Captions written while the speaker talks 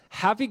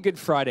Happy Good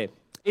Friday.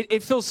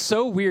 It feels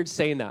so weird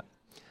saying that.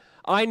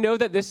 I know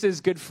that this is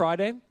Good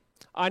Friday.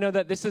 I know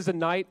that this is a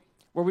night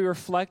where we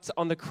reflect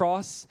on the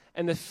cross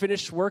and the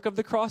finished work of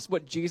the cross,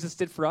 what Jesus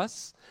did for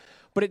us.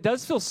 But it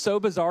does feel so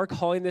bizarre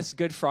calling this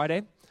Good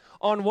Friday.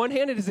 On one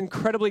hand, it is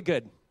incredibly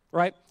good,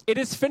 right? It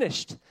is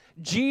finished.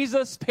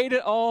 Jesus paid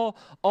it all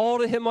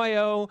to him I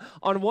owe.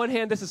 On one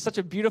hand, this is such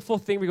a beautiful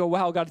thing. We go,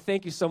 wow, God,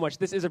 thank you so much.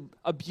 This is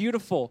a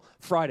beautiful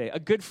Friday, a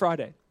Good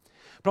Friday.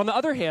 But on the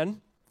other hand,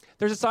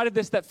 there's a side of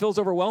this that feels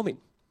overwhelming.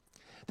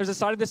 There's a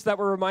side of this that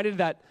we're reminded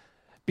that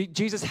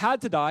Jesus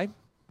had to die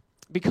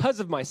because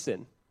of my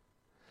sin.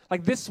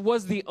 Like, this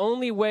was the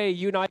only way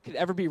you and I could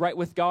ever be right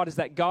with God, is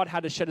that God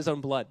had to shed his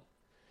own blood.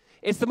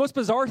 It's the most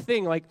bizarre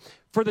thing. Like,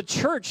 for the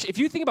church, if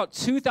you think about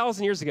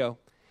 2,000 years ago,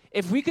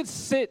 if we could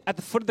sit at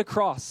the foot of the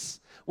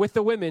cross with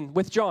the women,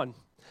 with John,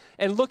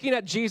 and looking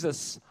at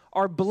Jesus,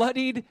 our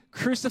bloodied,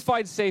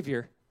 crucified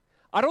Savior,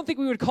 I don't think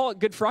we would call it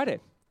Good Friday.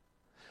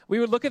 We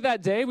would look at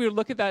that day, we would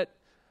look at that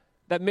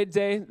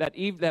midday,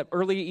 that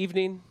early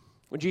evening,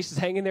 when Jesus is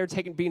hanging there,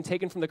 being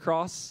taken from the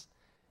cross,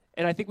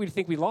 and I think we'd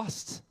think we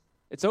lost.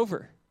 It's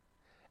over.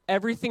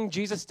 Everything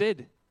Jesus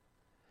did,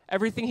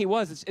 everything he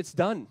was, it's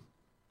done.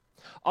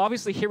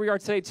 Obviously, here we are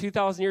today,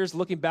 2,000 years,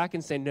 looking back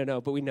and saying, no,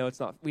 but we know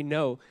it's not. We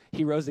know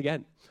he rose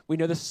again. We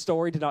know the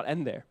story did not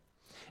end there.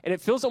 And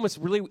it feels almost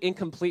really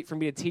incomplete for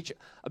me to teach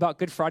about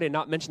Good Friday and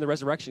not mention the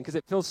resurrection, because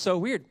it feels so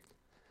weird.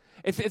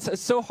 It's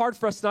so hard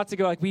for us not to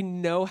go, like, we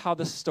know how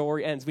the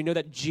story ends. We know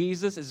that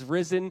Jesus is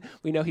risen.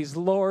 We know he's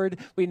Lord.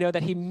 We know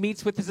that he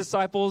meets with his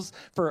disciples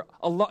for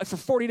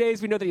 40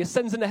 days. We know that he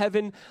ascends into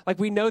heaven. Like,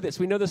 we know this.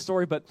 We know the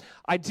story. But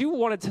I do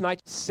want to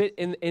tonight sit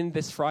in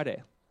this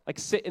Friday, like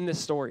sit in this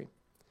story.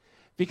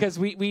 Because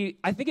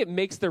I think it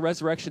makes the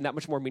resurrection that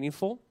much more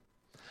meaningful.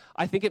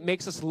 I think it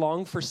makes us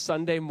long for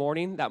Sunday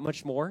morning that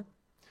much more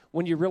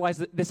when you realize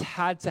that this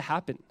had to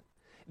happen.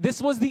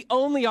 This was the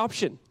only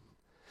option.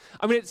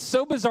 I mean, it's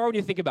so bizarre when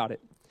you think about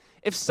it.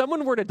 If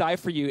someone were to die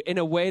for you in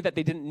a way that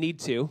they didn't need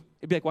to,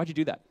 it'd be like, why'd you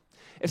do that?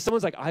 If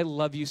someone's like, I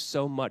love you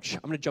so much,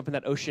 I'm going to jump in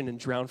that ocean and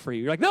drown for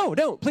you. You're like, no,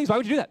 please, why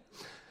would you do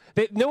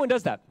that? No one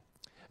does that.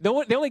 They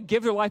only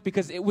give their life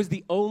because it was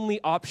the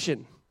only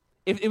option.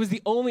 It was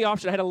the only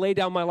option. I had to lay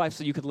down my life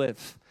so you could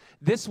live.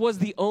 This was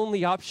the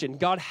only option.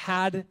 God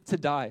had to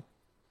die.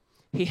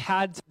 He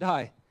had to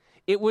die.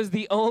 It was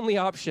the only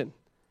option.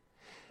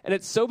 And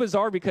it's so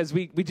bizarre because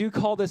we do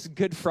call this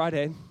Good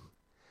Friday,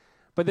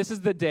 but this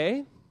is the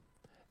day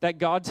that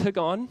God took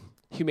on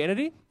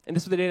humanity, and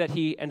this was the day that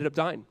he ended up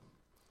dying.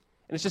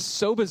 And it's just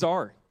so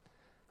bizarre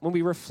when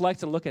we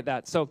reflect and look at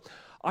that. So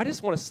I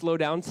just want to slow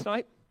down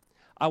tonight.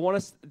 I want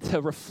us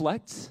to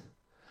reflect.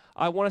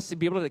 I want us to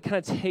be able to kind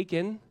of take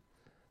in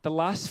the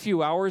last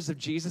few hours of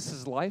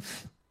Jesus'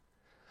 life.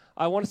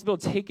 I want us to be able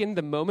to take in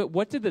the moment.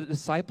 What did the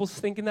disciples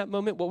think in that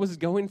moment? What was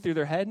going through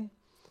their head?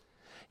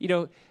 You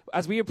know,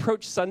 as we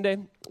approach Sunday,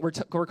 we're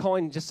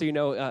calling, just so you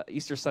know,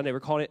 Easter Sunday, we're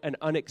calling it an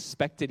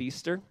unexpected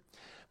Easter.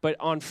 But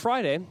on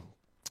Friday,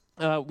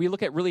 we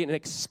look at really an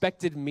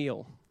expected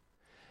meal.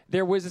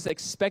 There was this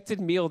expected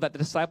meal that the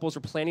disciples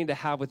were planning to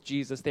have with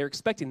Jesus. They were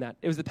expecting that.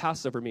 It was the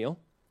Passover meal.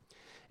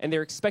 And they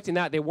were expecting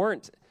that. They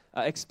weren't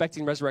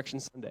expecting Resurrection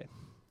Sunday.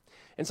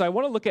 And so I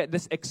want to look at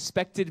this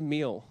expected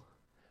meal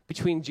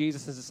between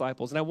Jesus and his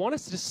disciples. And I want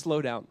us to just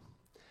slow down.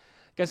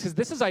 Guys, because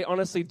this is, I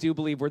honestly do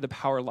believe, where the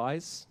power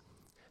lies.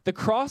 The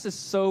cross is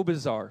so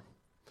bizarre.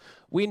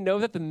 We know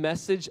that the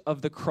message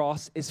of the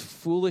cross is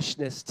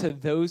foolishness to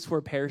those who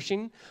are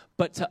perishing,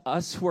 but to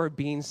us who are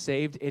being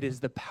saved, it is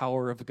the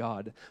power of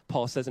God.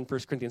 Paul says in 1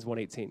 Corinthians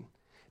 1:18.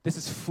 This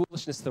is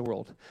foolishness to the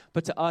world.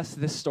 But to us,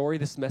 this story,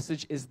 this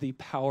message is the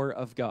power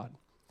of God.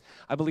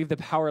 I believe the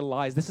power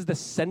lies. This is the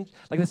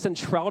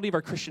centrality of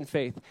our Christian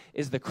faith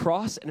is the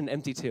cross and an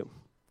empty tomb.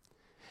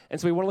 And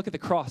so we want to look at the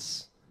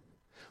cross.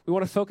 We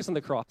want to focus on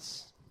the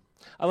cross.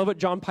 I love what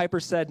John Piper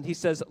said. He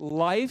says,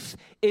 life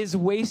is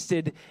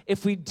wasted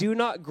if we do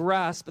not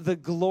grasp the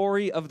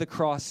glory of the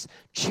cross,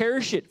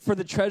 cherish it for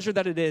the treasure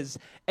that it is,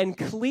 and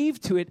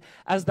cleave to it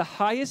as the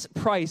highest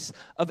price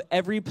of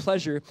every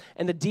pleasure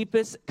and the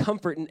deepest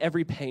comfort in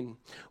every pain.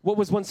 What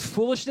was once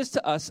foolishness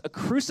to us, a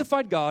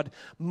crucified God,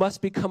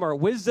 must become our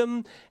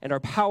wisdom and our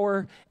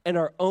power and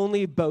our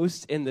only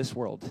boast in this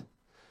world.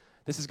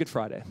 This is Good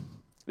Friday.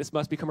 This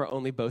must become our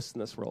only boast in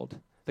this world,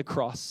 the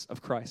cross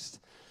of Christ.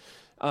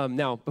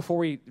 Now, before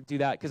we do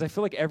that, because I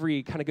feel like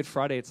every kind of Good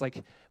Friday, it's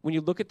like when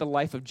you look at the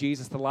life of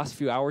Jesus, the last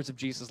few hours of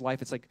Jesus'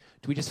 life, it's like,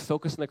 do we just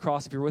focus on the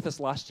cross? If you were with us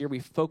last year, we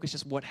focused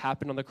just what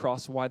happened on the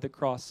cross, why the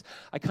cross.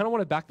 I kind of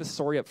want to back the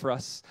story up for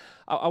us.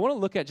 I want to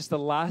look at just the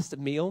last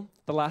meal,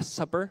 the Last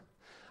Supper.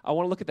 I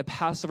want to look at the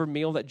Passover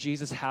meal that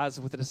Jesus has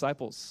with the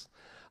disciples.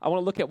 I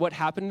want to look at what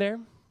happened there,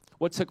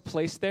 what took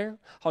place there,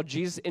 how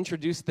Jesus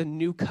introduced the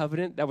new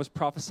covenant that was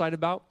prophesied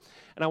about.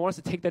 And I want us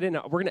to take that in.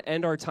 We're going to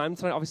end our time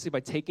tonight, obviously,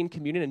 by taking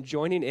communion and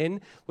joining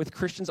in with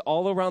Christians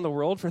all around the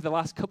world for the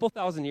last couple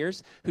thousand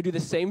years who do the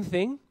same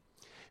thing,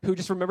 who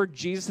just remember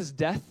Jesus'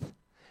 death,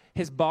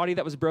 his body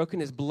that was broken,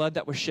 his blood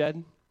that was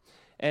shed.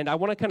 And I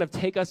want to kind of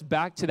take us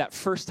back to that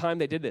first time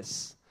they did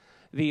this.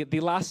 the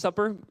Last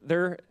Supper,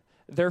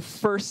 their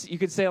first, you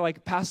could say,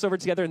 like, Passover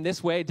together in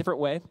this way, a different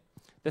way.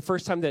 The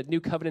first time the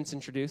new covenant's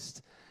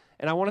introduced.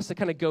 And I want us to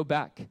kind of go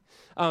back.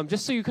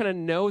 Just so you kind of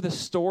know the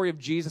story of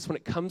Jesus when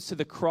it comes to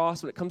the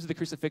cross, when it comes to the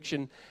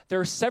crucifixion, there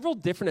are several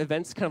different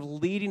events kind of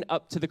leading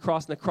up to the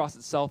cross and the cross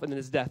itself and then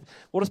his death.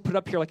 We'll just put it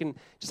up here like in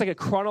just like a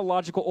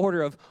chronological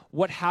order of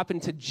what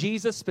happened to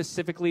Jesus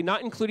specifically,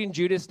 not including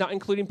Judas, not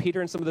including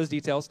Peter and some of those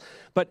details.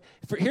 But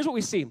here's what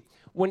we see.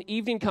 When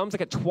evening comes,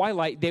 like at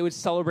twilight, they would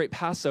celebrate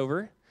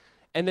Passover.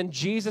 And then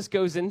Jesus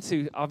goes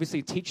into,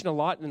 obviously, teaching a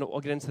lot, and we'll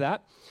get into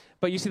that.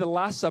 But you see the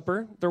Last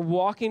Supper. They're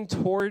walking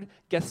toward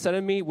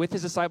Gethsemane with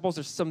his disciples.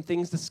 There's some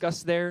things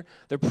discussed there.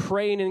 They're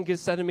praying in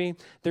Gethsemane.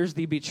 There's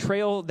the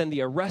betrayal, then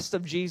the arrest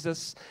of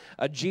Jesus.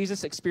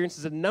 Jesus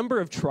experiences a number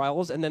of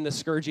trials, and then the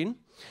scourging.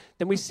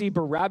 Then we see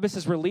Barabbas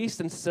is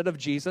released instead of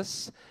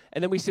Jesus.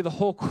 And then we see the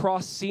whole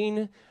cross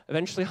scene.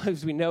 Eventually,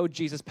 as we know,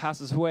 Jesus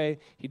passes away.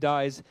 He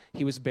dies.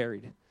 He was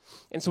buried.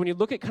 And so when you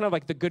look at kind of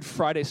like the Good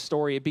Friday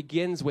story, it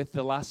begins with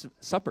the Last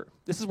Supper.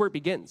 This is where it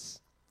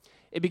begins.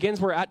 It begins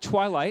where at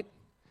twilight,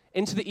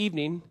 into the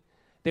evening,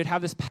 they'd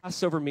have this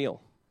Passover meal.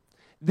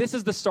 This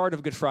is the start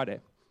of Good Friday.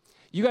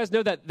 You guys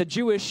know that the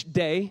Jewish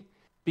day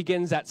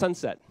begins at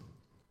sunset.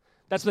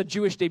 That's when the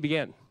Jewish day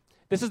began.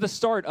 This is the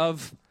start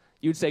of,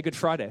 you'd say, Good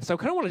Friday. So I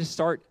kind of want to just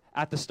start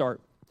at the start.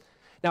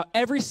 Now,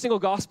 every single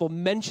gospel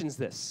mentions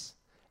this.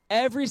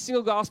 Every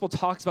single gospel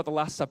talks about the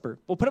Last Supper.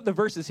 We'll put up the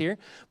verses here,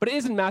 but it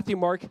is in Matthew,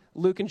 Mark,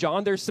 Luke, and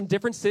John. There's some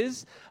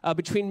differences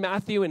between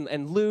Matthew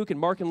and Luke and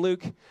Mark and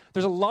Luke.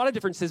 There's a lot of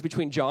differences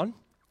between John.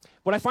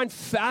 What I find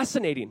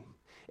fascinating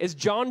is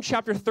John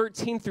chapter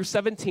 13 through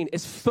 17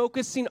 is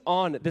focusing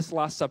on this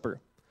Last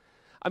Supper.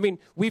 I mean,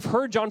 we've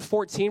heard John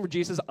 14 where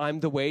Jesus says, I'm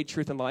the way,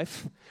 truth, and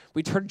life.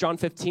 We've heard John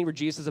 15 where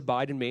Jesus says,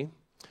 abide in me.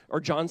 Or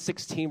John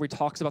 16 where he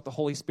talks about the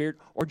Holy Spirit.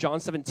 Or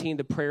John 17,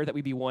 the prayer that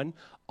we be one.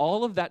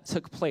 All of that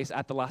took place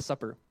at the Last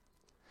Supper.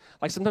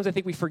 Like sometimes I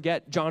think we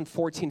forget John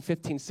 14,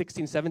 15,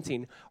 16,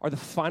 17 are the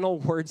final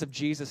words of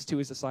Jesus to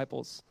his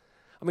disciples.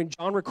 I mean,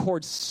 John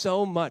records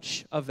so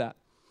much of that.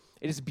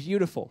 It is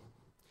beautiful.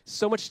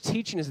 So much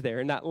teaching is there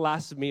in that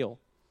last meal.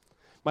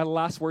 My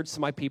last words to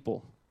my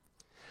people.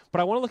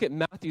 But I want to look at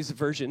Matthew's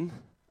version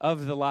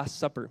of the Last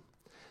Supper.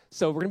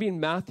 So we're going to be in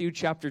Matthew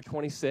chapter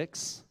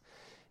 26.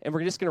 And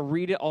we're just going to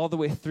read it all the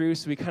way through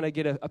so we kind of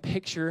get a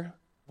picture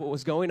of what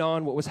was going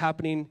on, what was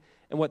happening,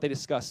 and what they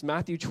discussed.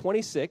 Matthew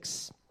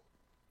 26.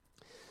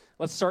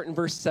 Let's start in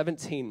verse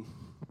 17.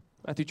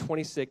 Matthew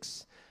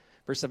 26,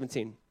 verse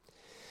 17.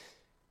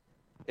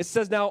 It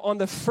says, now on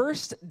the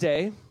first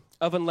day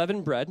of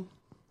unleavened bread,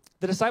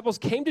 the disciples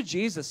came to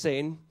Jesus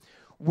saying,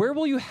 where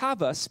will you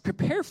have us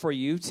prepare for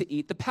you to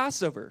eat the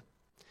Passover?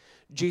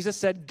 Jesus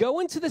said, go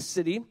into the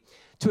city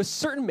to a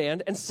certain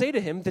man and say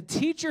to him, the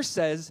teacher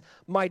says,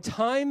 my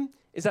time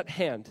is at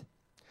hand.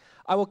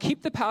 I will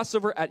keep the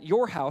Passover at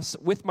your house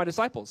with my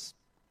disciples.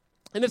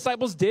 And the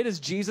disciples did as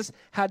Jesus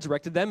had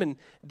directed them, and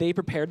they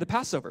prepared the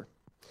Passover.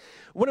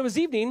 When it was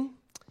evening,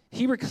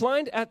 he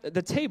reclined at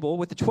the table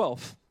with the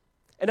 12.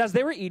 And as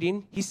they were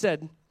eating, he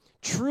said,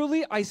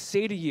 truly I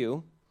say to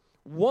you,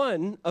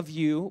 one of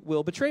you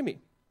will betray me.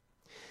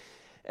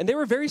 And they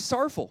were very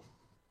sorrowful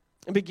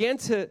and began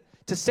to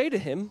say to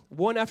him,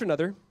 one after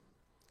another,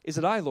 is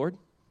it I, Lord?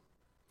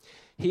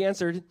 He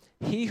answered,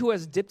 he who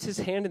has dipped his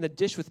hand in the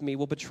dish with me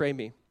will betray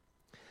me.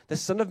 The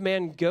Son of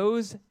Man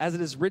goes as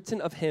it is written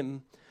of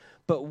him,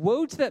 but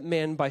woe to that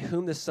man by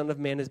whom the Son of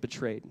Man is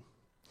betrayed.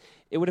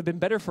 It would have been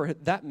better for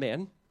that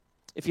man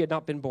if he had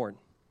not been born.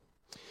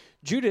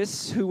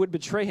 Judas, who would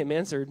betray him,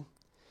 answered,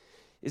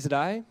 is it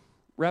I,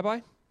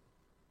 Rabbi?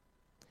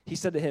 He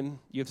said to him,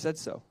 you have said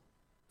so.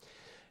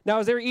 Now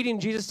as they were eating,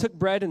 Jesus took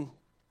bread, and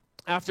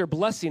after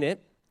blessing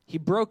it, he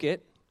broke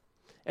it,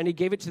 and he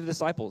gave it to the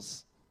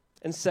disciples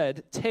and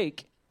said,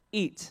 take,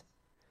 eat.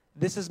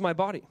 This is my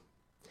body.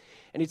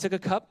 And he took a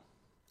cup,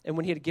 and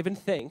when he had given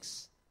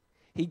thanks,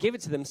 he gave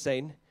it to them,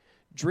 saying,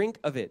 drink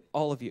of it,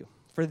 all of you,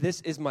 for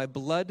this is my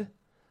blood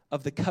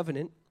of the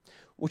covenant,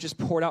 which is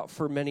poured out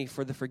for many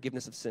for the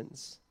forgiveness of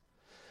sins.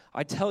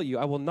 I tell you,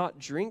 I will not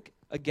drink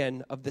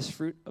again of this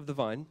fruit of the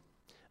vine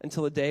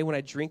until the day when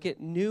I drink it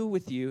new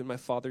with you in my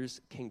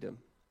Father's kingdom.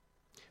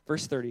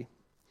 Verse 30,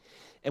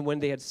 and when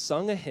they had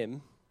sung a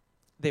hymn,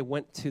 they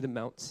went to the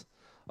Mount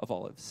of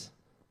Olives.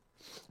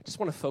 I just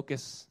want to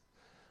focus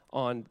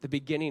on the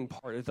beginning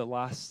part of the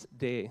last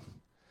day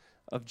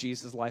of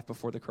Jesus' life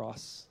before the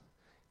cross,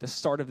 the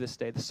start of this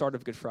day, the start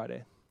of Good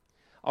Friday.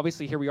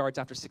 Obviously, here we are, it's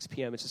after 6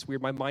 p.m. It's just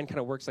weird. My mind kind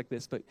of works like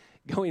this, but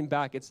going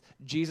back, it's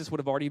Jesus would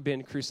have already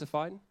been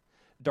crucified.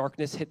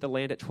 Darkness hit the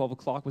land at 12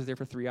 o'clock, was there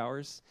for 3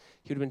 hours.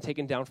 He would have been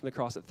taken down from the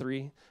cross at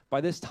 3.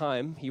 By this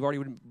time, he already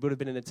would have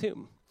been in the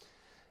tomb.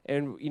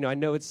 And, you know, I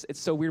know it's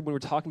so weird when we're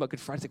talking about Good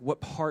Friday. It's like,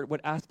 what part,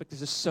 what aspect? There's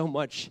just so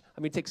much.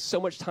 I mean, it takes so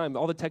much time,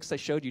 all the texts I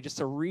showed you, just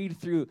to read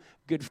through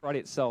Good Friday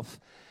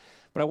itself.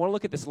 But I want to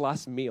look at this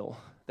last meal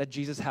that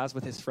Jesus has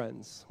with his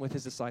friends, with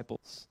his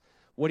disciples.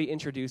 what he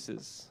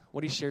introduces,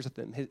 what he shares with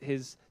them,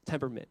 his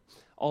temperament,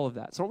 all of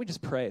that. So why don't we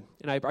just pray?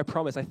 And I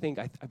promise, I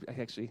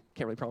actually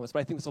can't really promise, but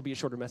I think this will be a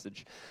shorter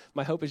message.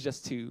 My hope is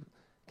just to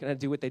kind of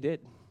do what they did,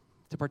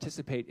 to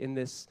participate in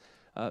this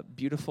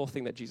beautiful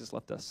thing that Jesus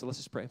left us. So let's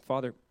just pray.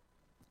 Father,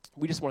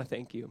 we just want to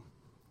thank you.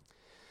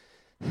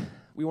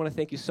 We want to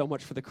thank you so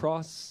much for the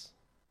cross,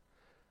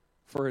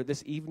 for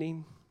this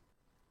evening.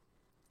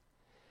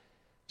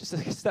 Just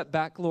to step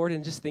back, Lord,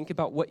 and just think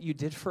about what you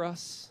did for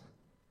us,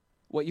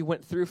 what you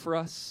went through for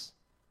us.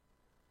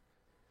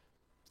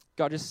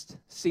 God, just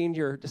seeing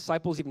your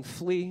disciples even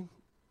flee,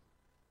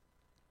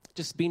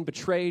 just being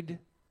betrayed,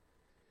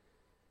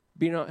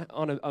 being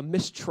on a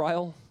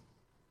mistrial,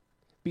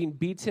 being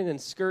beaten and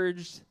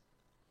scourged.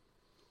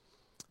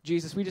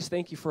 Jesus, we just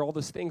thank you for all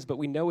those things, but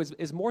we know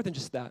is more than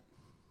just that.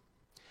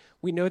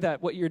 We know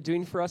that what you're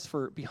doing for us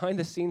for behind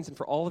the scenes and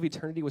for all of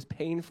eternity was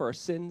paying for our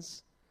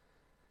sins,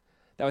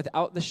 that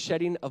without the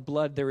shedding of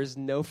blood, there is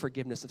no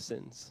forgiveness of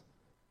sins,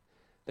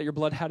 that your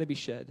blood had to be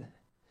shed.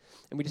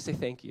 And we just say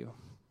thank you.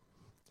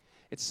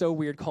 It's so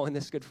weird calling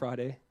this Good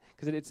Friday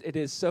because it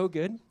is so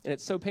good and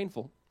it's so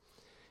painful.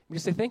 We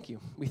just say thank you.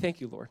 We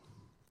thank you, Lord.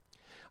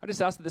 I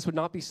just ask that this would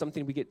not be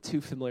something we get too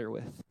familiar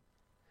with.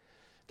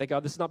 That,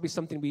 God, this would not be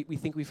something we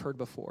think we've heard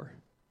before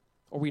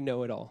or we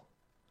know it all.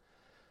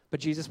 But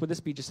Jesus, would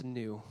this be just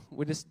new?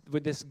 Would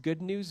this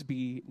good news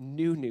be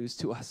new news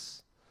to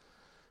us?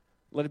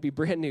 Let it be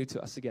brand new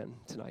to us again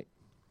tonight.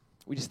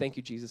 We just thank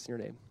you, Jesus, in your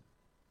name.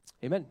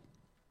 Amen.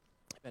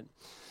 Amen.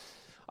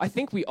 I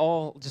think we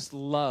all just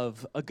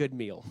love a good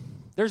meal.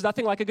 There's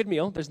nothing like a good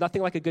meal. There's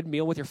nothing like a good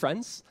meal with your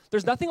friends.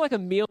 There's nothing like a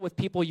meal with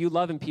people you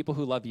love and people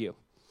who love you.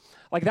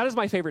 Like, that is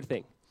my favorite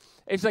thing.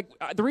 It's like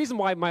the reason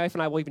why my wife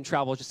and I will even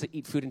travel is just to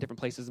eat food in different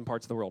places and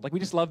parts of the world. Like, we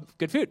just love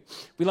good food.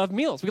 We love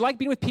meals. We like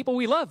being with people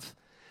we love.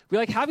 We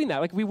like having that.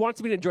 Like, we want it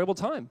to be an enjoyable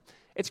time.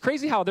 It's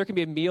crazy how there can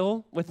be a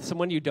meal with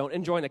someone you don't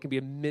enjoy and that can be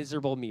a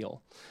miserable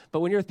meal. But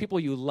when you're with people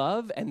you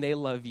love and they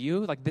love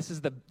you, like, this is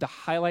the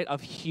highlight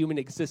of human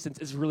existence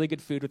is really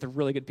good food with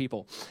really good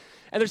people.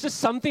 And there's just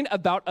something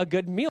about a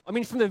good meal. I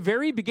mean, from the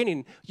very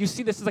beginning, you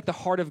see this is like the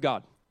heart of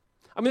God.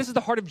 I mean, this is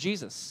the heart of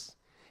Jesus.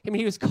 I mean,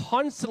 he was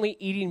constantly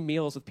eating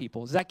meals with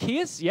people.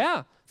 Zacchaeus?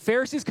 Yeah.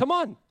 Pharisees? Come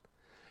on.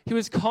 He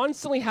was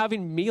constantly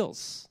having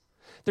meals.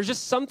 There's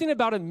just something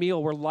about a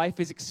meal where life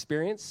is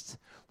experienced,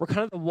 where kind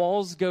of the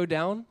walls go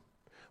down,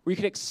 where you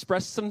can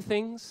express some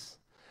things.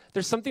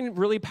 There's something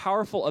really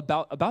powerful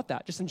about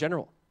that, just in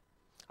general.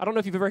 I don't know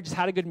if you've ever just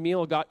had a good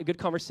meal, got a good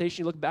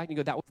conversation, you look back and you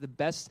go, that was the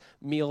best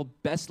meal,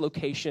 best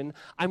location.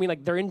 I mean,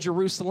 like, they're in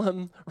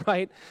Jerusalem,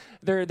 right?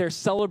 They're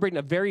celebrating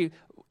a very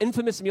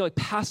infamous meal, like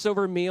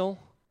Passover meal,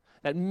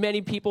 that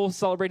many people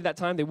celebrated that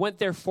time. They went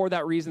there for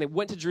that reason. They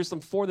went to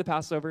Jerusalem for the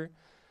Passover,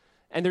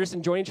 and they're just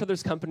enjoying each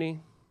other's company.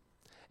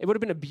 It would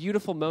have been a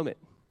beautiful moment.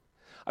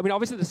 I mean,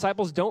 obviously, the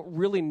disciples don't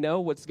really know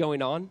what's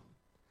going on.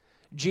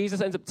 Jesus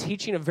ends up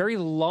teaching a very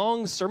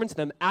long sermon to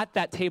them at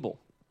that table.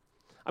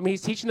 I mean,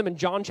 he's teaching them in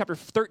John chapter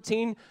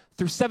 13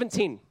 through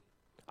 17.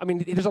 I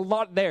mean, there's a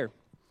lot there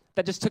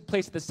that just took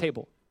place at this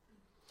table.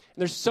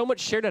 And there's so much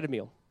shared at a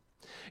meal.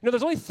 You know,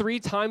 there's only 3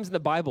 times in the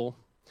Bible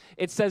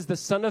it says the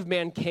Son of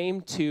Man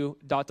came to ...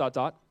 I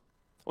want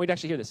you to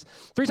actually hear this.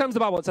 3 times in the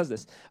Bible it says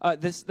this.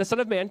 The Son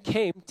of Man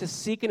came to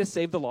seek and to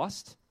save the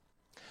lost.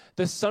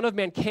 The Son of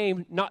Man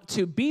came not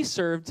to be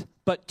served,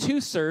 but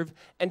to serve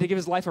and to give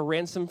his life a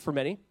ransom for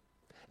many.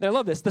 And I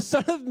love this. The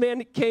Son of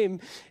Man came,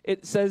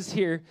 it says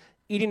here,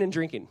 eating and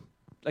drinking.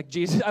 Like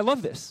Jesus, I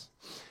love this.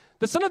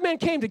 The Son of Man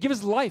came to give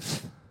his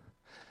life.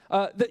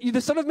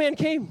 The Son of Man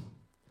came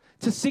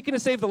to seek and to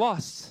save the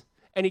lost.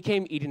 And he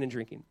came eating and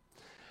drinking.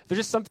 There's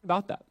just something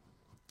about that.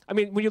 I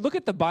mean, when you look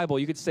at the Bible,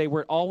 you could say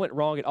where it all went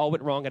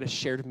wrong at a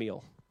shared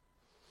meal.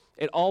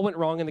 It all went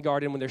wrong in the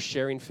garden when they're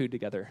sharing food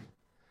together.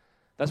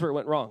 That's where it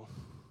went wrong.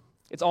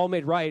 It's all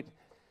made right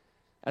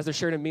as they're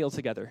sharing a meal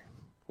together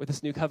with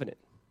this new covenant.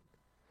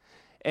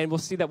 And we'll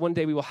see that one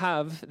day we will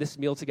have this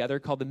meal together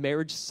called the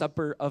marriage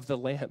supper of the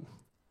Lamb.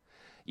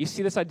 You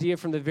see this idea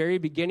from the very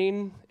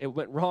beginning. It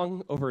went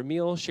wrong over a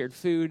meal, shared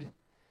food.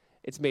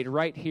 It's made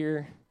right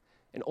here.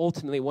 And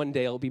ultimately, one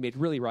day it'll be made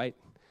really right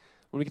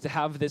when we get to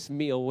have this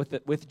meal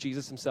with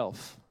Jesus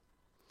himself.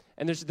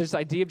 And there's this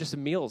idea of just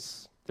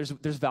meals. There's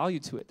value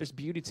to it. There's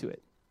beauty to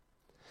it.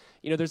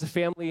 You know, there's a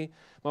family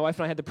my wife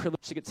and I had the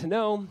privilege to get to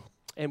know,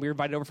 and we were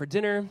invited over for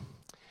dinner. And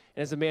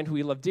as a man who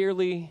we love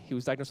dearly, he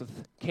was diagnosed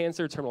with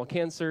cancer, terminal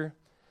cancer.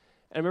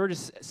 And I remember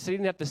just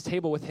sitting at this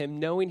table with him,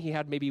 knowing he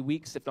had maybe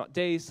weeks, if not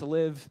days, to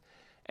live.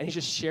 And he's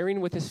just sharing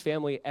with his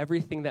family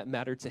everything that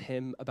mattered to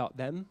him about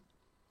them.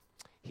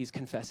 He's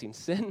confessing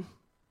sin.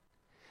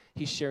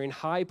 He's sharing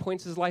high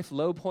points of his life,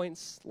 low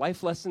points,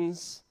 life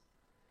lessons.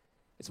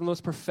 It's one of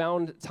those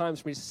profound times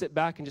for me to sit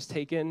back and just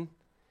take in.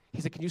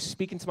 He's like, can you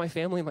speak into my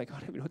family? I'm like, I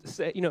don't even know what to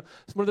say. You know,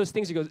 it's one of those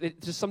things. He goes,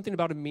 it's just something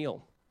about a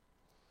meal.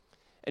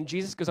 And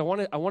Jesus goes, I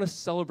want to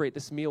celebrate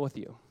this meal with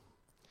you.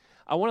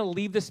 I want to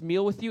leave this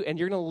meal with you, and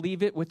you're going to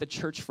leave it with the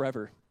church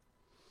forever.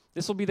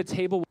 This will be the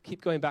table we'll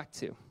keep going back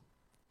to.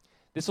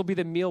 This will be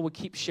the meal we'll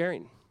keep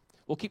sharing.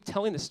 We'll keep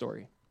telling the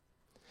story.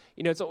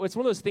 You know, it's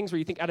one of those things where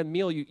you think at a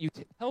meal, you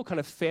tell kind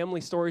of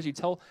family stories, you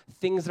tell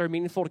things that are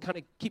meaningful to kind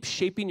of keep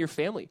shaping your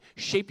family,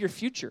 shape your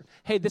future.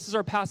 Hey, this is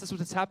our past, this is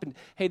what's happened.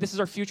 Hey, this is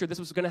our future, this is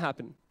what's going to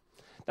happen.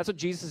 That's what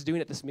Jesus is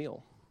doing at this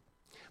meal.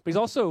 But he's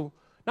also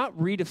not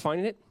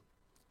redefining it.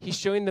 He's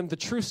showing them the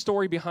true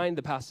story behind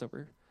the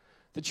Passover,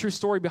 the true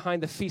story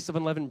behind the Feast of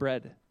Unleavened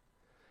Bread.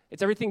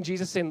 It's everything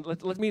Jesus is saying,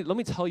 let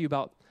me tell you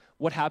about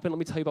what happened. Let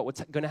me tell you about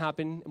what's going to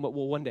happen and what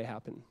will one day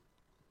happen.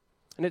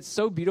 And it's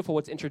so beautiful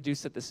what's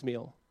introduced at this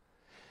meal.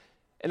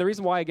 And the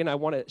reason why, again, I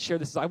want to share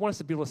this is I want us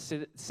to be able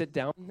to sit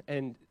down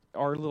and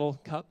our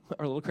little cup,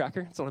 our little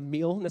cracker, it's not a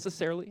meal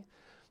necessarily,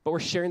 but we're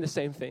sharing the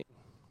same thing.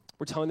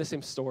 We're telling the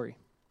same story.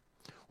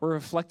 We're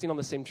reflecting on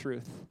the same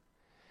truth.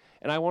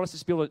 And I want us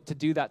to be able to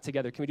do that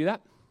together. Can we do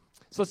that?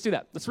 So let's do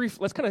that.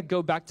 Let's kind of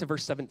go back to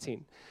verse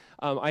 17.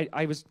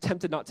 I was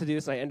tempted not to do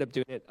this, and I ended up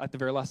doing it at the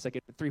very last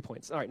second. 3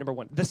 points. All right, number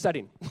one, the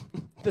setting.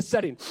 The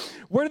setting.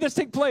 Where did this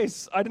take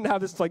place? I didn't have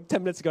this like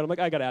 10 minutes ago. I'm like,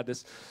 I got to add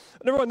this.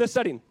 Number one, the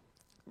setting.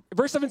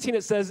 Verse 17,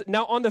 it says,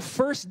 now on the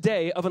first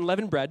day of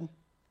unleavened bread,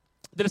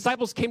 the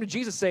disciples came to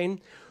Jesus saying,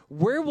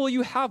 where will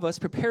you have us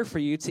prepare for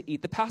you to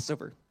eat the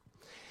Passover?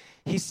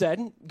 He said,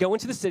 go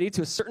into the city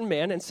to a certain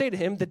man and say to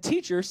him, the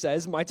teacher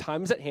says, my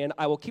time is at hand.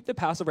 I will keep the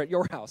Passover at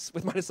your house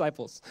with my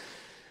disciples.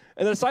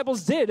 And the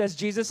disciples did as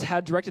Jesus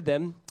had directed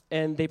them,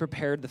 and they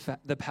prepared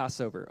the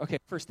Passover. Okay,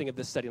 first thing of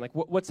this setting, like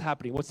what's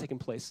happening, what's taking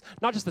place?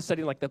 Not just the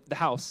setting, like the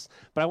house,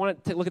 but I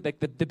want to look at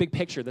the big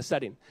picture, the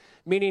setting.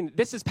 Meaning,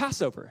 this is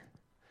Passover.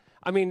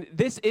 I mean,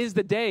 this is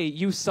the day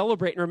you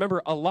celebrate and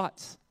remember a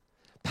lot.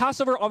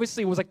 Passover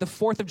obviously was like the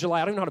 4th of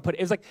July. I don't even know how to put it.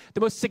 It was like the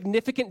most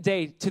significant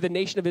day to the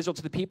nation of Israel,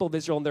 to the people of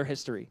Israel in their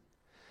history.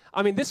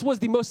 I mean, this was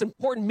the most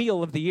important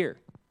meal of the year.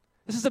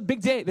 This is a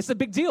big day. This is a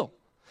big deal.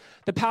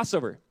 The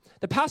Passover.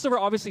 The Passover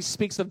obviously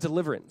speaks of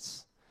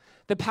deliverance.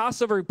 The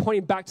Passover,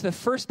 pointing back to the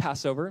first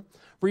Passover,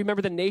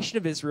 remember the nation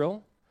of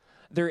Israel.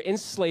 They're in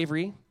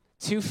slavery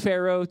to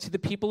Pharaoh, to the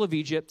people of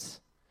Egypt.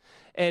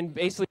 And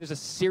basically, there's a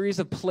series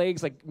of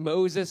plagues, like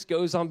Moses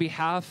goes on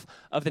behalf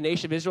of the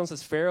nation of Israel and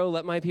says, Pharaoh,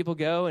 let my people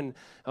go. And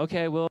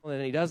okay, well, and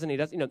then he does, and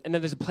then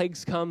there's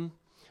plagues come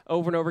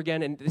over and over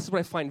again. And this is what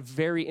I find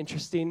very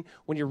interesting.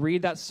 When you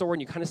read that story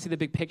and you kind of see the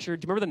big picture,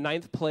 do you remember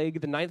the 9th plague?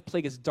 The 9th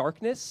plague is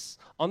darkness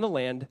on the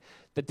land.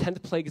 The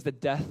 10th plague is the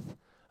death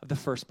of the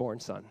firstborn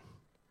son.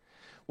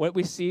 What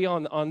we see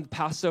on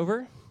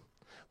Passover,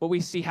 what we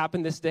see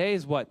happen this day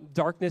is what?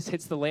 Darkness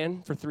hits the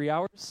land for 3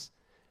 hours,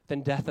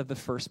 then death of the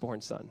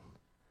firstborn son.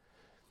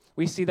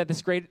 We see that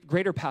this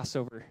greater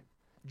Passover,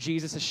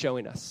 Jesus is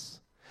showing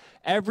us.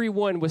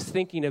 Everyone was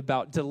thinking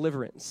about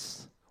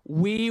deliverance.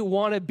 We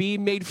want to be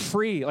made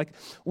free. Like,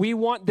 we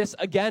want this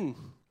again.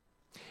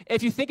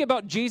 If you think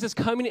about Jesus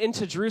coming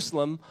into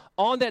Jerusalem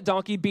on that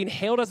donkey, being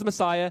hailed as the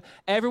Messiah,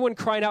 everyone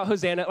crying out,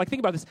 Hosanna. Like, think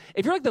about this.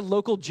 If you're like the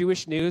local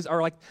Jewish news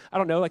or like, I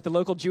don't know, like the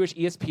local Jewish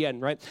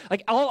ESPN, right?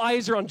 Like, all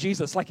eyes are on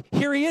Jesus. Like,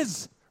 here he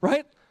is,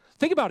 right?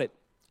 Think about it.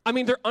 I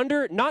mean, they're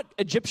under not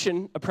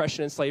Egyptian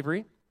oppression and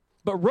slavery,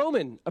 but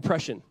Roman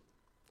oppression.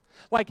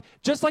 Like,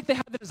 just like they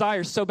had the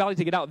desire so badly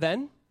to get out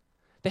then,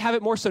 they have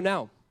it more so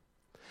now.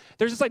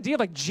 There's this idea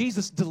of like,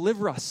 Jesus,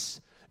 deliver us.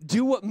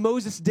 Do what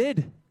Moses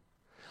did.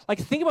 Like,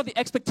 think about the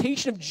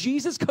expectation of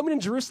Jesus coming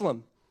in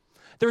Jerusalem.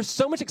 There's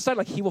so much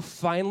excitement, like he will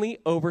finally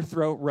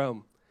overthrow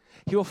Rome.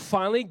 He will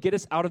finally get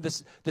us out of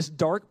this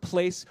dark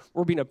place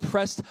where we're being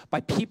oppressed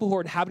by people who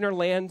are inhabiting our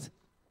land.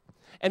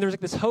 And there's like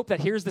this hope that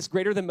here's this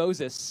greater than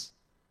Moses,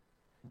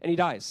 and he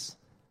dies.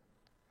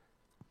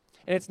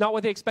 And it's not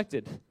what they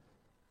expected.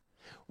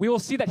 We will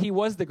see that he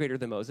was the greater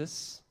than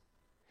Moses.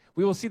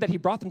 We will see that he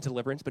brought them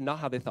deliverance, but not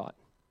how they thought,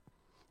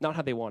 not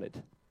how they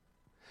wanted.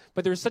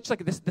 But there's such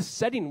like this, the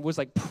setting was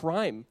like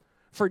prime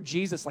for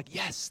Jesus. Like,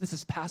 yes, this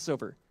is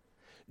Passover.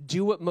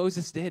 Do what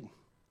Moses did.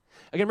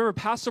 Again, remember,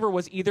 Passover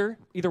was either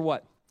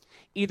what?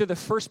 Either the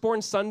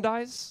firstborn son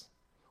dies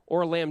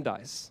or a lamb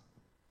dies.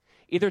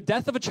 Either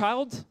death of a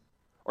child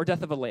or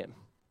death of a lamb.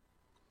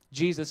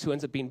 Jesus, who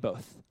ends up being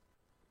both.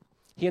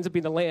 He ends up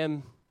being the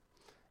lamb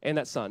and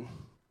that son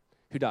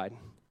who died.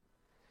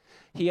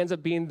 He ends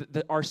up being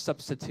our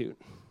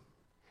substitute.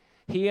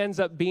 He ends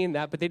up being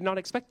that, but they did not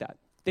expect that.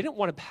 They didn't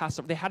want a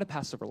Passover. They had a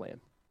Passover lamb.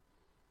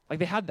 Like,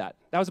 they had that.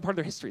 That was a part of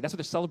their history. That's what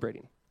they're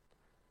celebrating.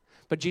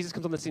 But Jesus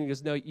comes on the scene and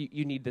goes, no,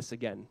 you need this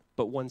again,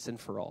 but once and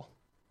for all.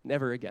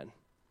 Never again.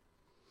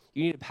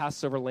 You need a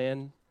Passover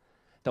lamb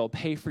that will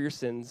pay for your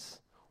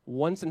sins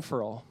once and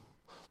for all.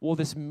 Well,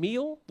 this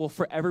meal will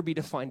forever be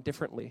defined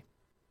differently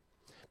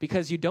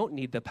because you don't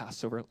need the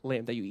Passover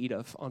lamb that you eat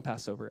of on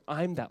Passover.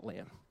 I'm that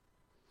lamb.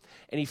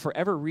 And he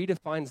forever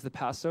redefines the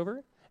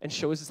Passover and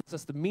shows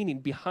us the meaning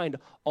behind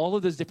all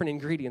of those different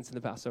ingredients in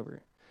the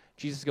Passover.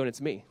 Jesus is going,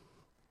 it's me.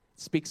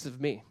 It speaks of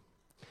me.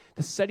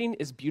 The setting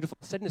is beautiful.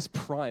 The setting is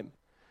prime.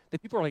 The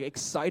people are like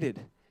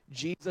excited.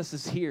 Jesus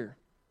is here.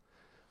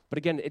 But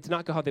again, it's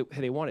not how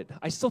they wanted.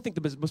 I still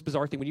think the most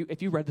bizarre thing,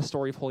 if you read the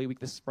story of Holy Week,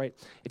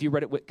 if you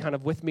read it kind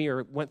of with me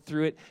or went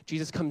through it,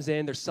 Jesus comes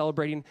in, they're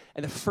celebrating,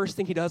 and the first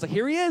thing he does, like,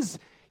 here he is.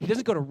 He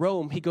doesn't go to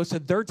Rome. He goes to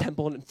their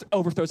temple and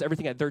overthrows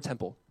everything at their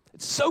temple.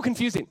 It's so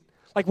confusing.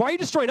 Like, why are you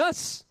destroying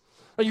us?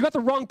 Like, you got the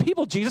wrong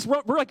people, Jesus.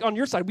 We're like on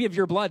your side. We have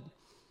your blood.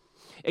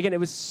 Again, it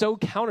was so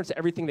counter to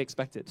everything they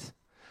expected.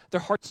 Their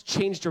hearts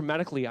changed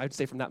dramatically, I would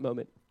say, from that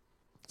moment.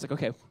 It's like,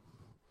 okay,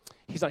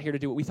 he's not here to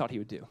do what we thought he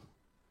would do.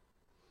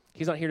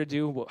 He's not here to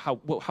do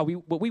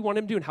what we want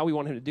him to do and how we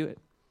want him to do it.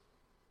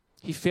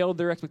 He failed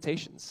their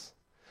expectations.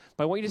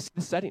 But I want you to see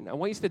the setting. I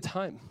want you to see the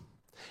time.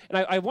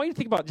 And I want you to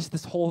think about just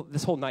this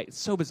whole night. It's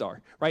so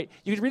bizarre, right?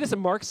 You can read this in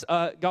Mark's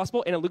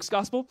gospel and in Luke's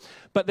gospel,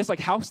 but this like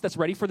house that's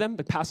ready for them,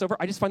 the Passover,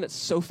 I just find that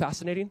so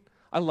fascinating.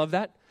 I love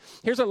that.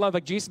 Here's what I love.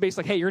 Like Jesus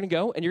basically, like, hey, you're going to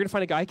go and you're going to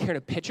find a guy carrying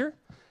a pitcher,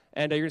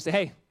 and you're going to say,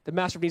 hey, the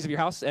master of needs of your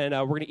house, and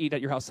we're going to eat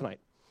at your house tonight.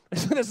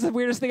 This is the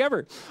weirdest thing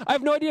ever. I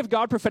have no idea if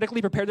God prophetically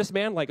prepared this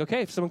man. Like,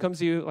 okay, if someone comes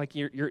to you, like,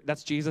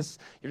 that's Jesus,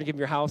 you're going to give him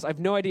your house. I have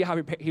no idea how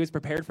he was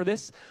prepared for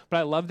this, but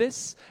I love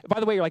this. By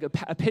the way, you're like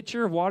a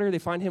pitcher of water. They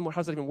find him. How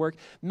does that even work?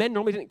 Men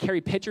normally didn't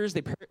carry pitchers.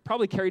 They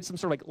probably carried some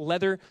sort of like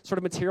leather sort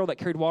of material that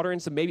carried water in,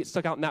 so maybe it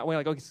stuck out in that way.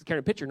 Like, oh, he's carrying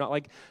a pitcher, not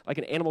like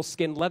an animal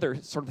skin leather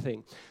sort of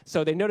thing.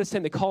 So they notice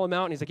him. They call him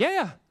out, and he's like,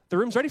 yeah. The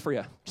room's ready for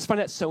you. Just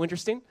find that so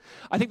interesting.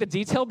 I think the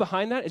detail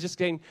behind that is just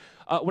getting,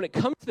 when it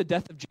comes to the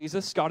death of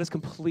Jesus, God is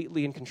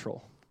completely in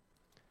control.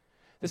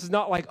 This is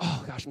not like,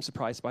 oh, gosh, I'm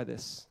surprised by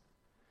this.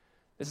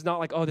 This is not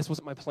like, oh, this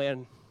wasn't my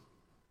plan.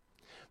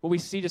 What we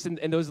see just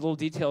in those little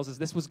details is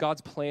this was God's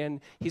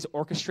plan. He's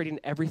orchestrating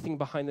everything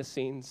behind the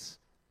scenes.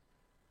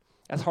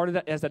 As hard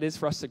as that is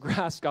for us to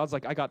grasp, God's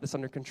like, I got this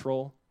under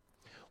control.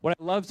 What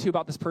I love, too,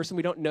 about this person,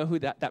 we don't know who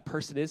that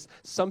person is.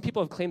 Some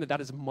people have claimed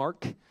that is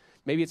Mark.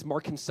 Maybe it's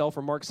Mark himself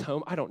or Mark's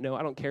home. I don't know.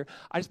 I don't care.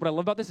 What I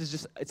love about this is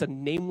just it's a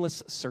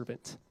nameless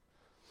servant.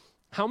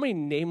 How many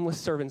nameless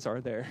servants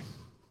are there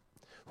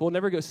who will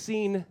never go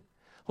seen, who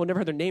will never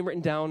have their name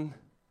written down?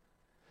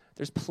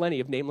 There's plenty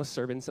of nameless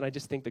servants, and I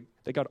just think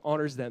that God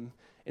honors them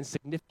in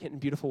significant and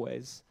beautiful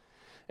ways.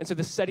 And so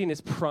the setting is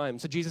prime.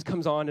 So Jesus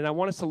comes on, and I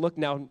want us to look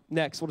now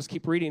next. We'll just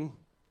keep reading.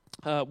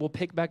 We'll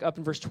pick back up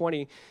in verse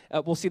 20.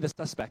 We'll see the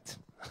suspect.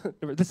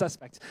 The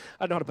suspect.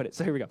 I don't know how to put it,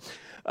 so here we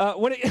go.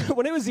 When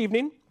it was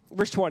evening,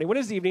 verse 20, when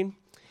it was evening,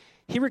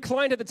 he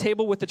reclined at the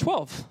table with the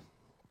 12.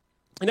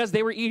 And as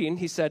they were eating,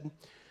 he said,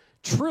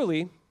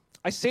 truly,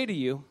 I say to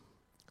you,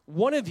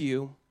 one of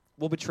you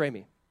will betray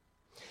me.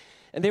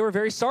 And they were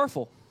very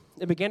sorrowful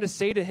and began to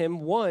say to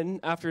him one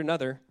after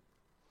another,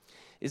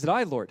 is it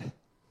I, Lord?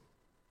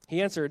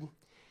 He answered,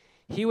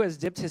 he who has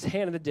dipped his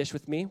hand in the dish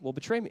with me will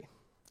betray me.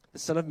 The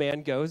Son of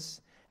Man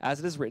goes, as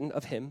it is written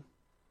of him.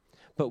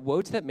 But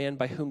woe to that man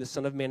by whom the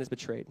Son of Man is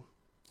betrayed.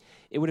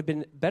 It would have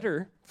been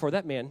better for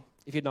that man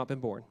if he had not been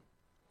born.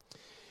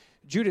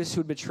 Judas, who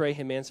would betray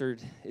him,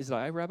 answered, is it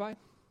I, Rabbi?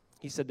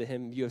 He said to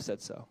him, you have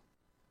said so.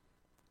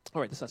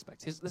 All right, the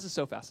suspect. This is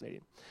so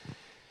fascinating.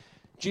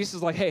 Jesus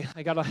is like, hey,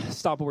 I got to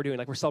stop what we're doing.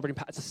 Like, we're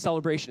celebrating. It's a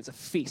celebration. It's a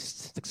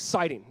feast. It's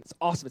exciting. It's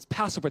awesome. It's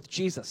Passover with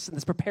Jesus in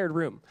this prepared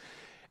room.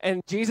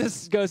 And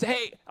Jesus goes,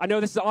 hey, I know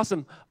this is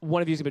awesome.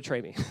 One of you is going to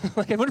betray me.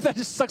 Like, what if that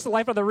just sucks the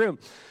life out of the room?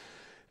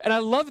 And I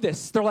love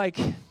this. They're like,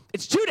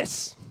 it's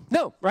Judas.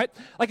 No, right?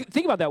 Like,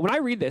 think about that. When I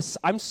read this,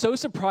 I'm so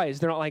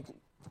surprised. They're not like,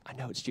 I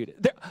know it's Judas.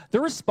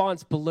 Their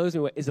response blows me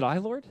away. Is it I,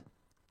 Lord?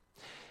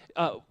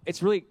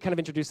 It's really kind of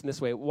introduced in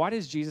this way. Why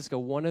does Jesus go,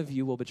 one of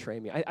you will betray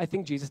me? I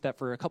think Jesus did that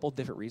for a couple of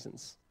different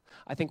reasons.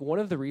 I think one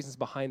of the reasons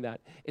behind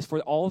that is for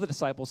all of the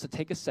disciples to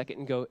take a second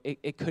and go,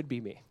 it could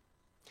be me.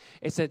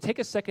 It's to take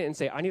a second and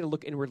say, I need to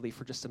look inwardly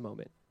for just a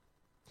moment.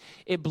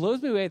 It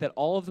blows me away that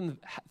all of them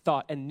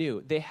thought and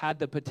knew they had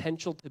the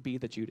potential to be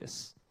the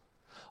Judas.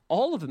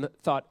 All of them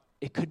thought,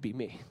 it could be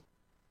me.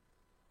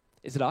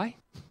 Is it I?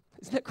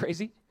 Isn't that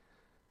crazy?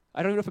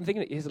 I don't even know if I'm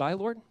thinking, is it I,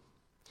 Lord?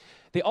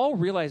 They all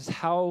realized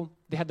how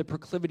they had the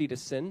proclivity to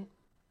sin,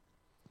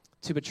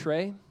 to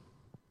betray.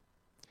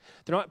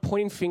 They're not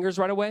pointing fingers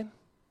right away.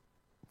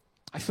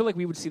 I feel like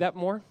we would see that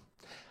more.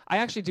 I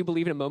actually do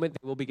believe in a moment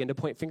they will begin to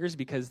point fingers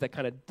because that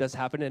kind of does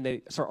happen, and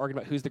they start arguing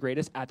about who's the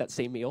greatest at that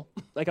same meal.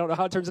 Like, I don't know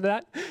how it turns into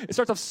that. It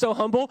starts off so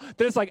humble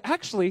that it's like,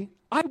 actually,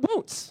 I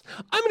won't.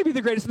 I'm going to be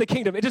the greatest in the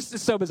kingdom. It just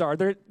is so bizarre.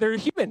 They're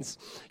humans.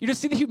 You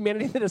just see the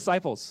humanity of the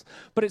disciples.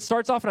 But it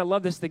starts off, and I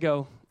love this, they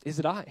go, is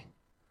it I?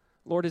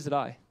 Lord, is it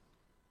I?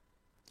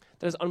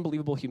 That is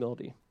unbelievable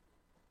humility.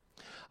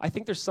 I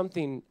think there's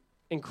something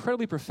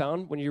incredibly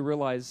profound when you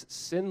realize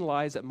sin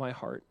lies at my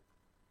heart.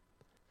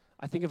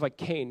 I think of like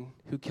Cain,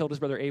 who killed his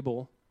brother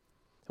Abel,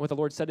 and what the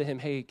Lord said to him,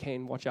 hey,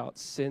 Cain, watch out.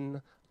 Sin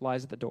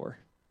lies at the door.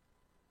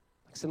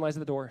 Like, sin lies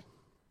at the door.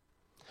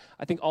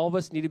 I think all of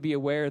us need to be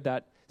aware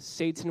that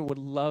Satan would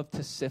love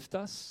to sift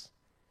us.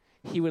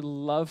 He would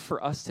love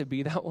for us to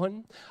be that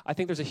one. I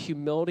think there's a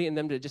humility in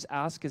them to just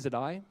ask, is it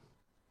I?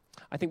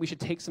 I think we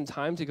should take some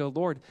time to go,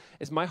 Lord,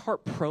 is my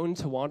heart prone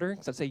to wander?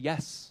 Because I'd say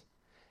yes.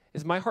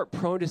 Is my heart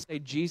prone to say,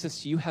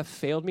 Jesus, you have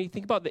failed me?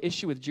 Think about the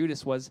issue with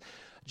Judas was,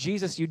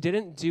 Jesus, you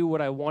didn't do what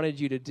I wanted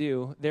you to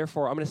do,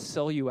 therefore I'm going to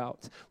sell you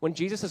out. When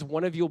Jesus says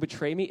one of you will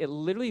betray me, it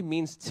literally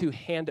means to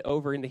hand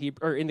over in the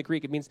Hebrew, or in the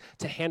Greek, it means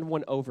to hand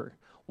one over.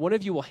 One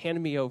of you will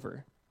hand me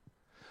over.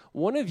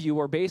 One of you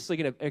are basically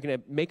going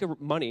to make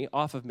money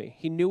off of me.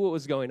 He knew what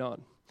was going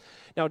on.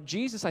 Now,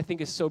 Jesus, I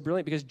think, is so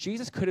brilliant because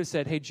Jesus could have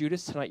said, hey,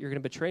 Judas, tonight you're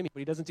going to betray me, but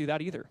he doesn't do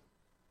that either.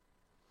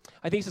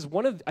 I think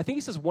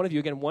he says one of you.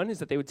 Again, one is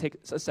that they would take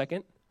a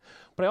second,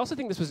 but I also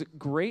think this was a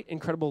great,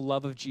 incredible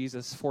love of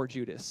Jesus for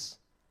Judas.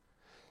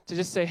 To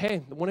just say, hey,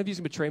 one of you is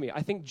going to betray me.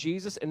 I think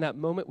Jesus in that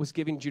moment was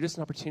giving Judas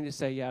an opportunity to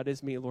say, yeah, it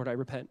is me, Lord, I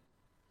repent.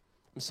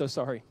 I'm so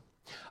sorry.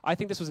 I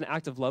think this was an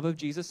act of love of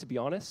Jesus, to be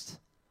honest.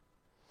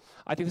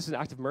 I think this is an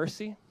act of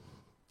mercy.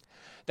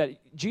 That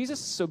Jesus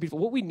is so beautiful.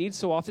 What we need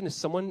so often is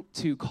someone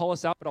to call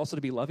us out, but also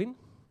to be loving.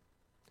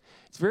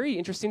 It's very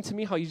interesting to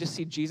me how you just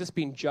see Jesus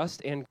being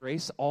just and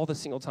grace all the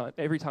single time,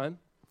 every time.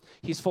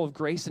 He's full of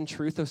grace and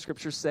truth, those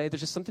scriptures say. There's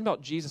just something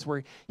about Jesus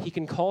where he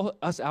can call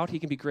us out. He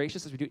can be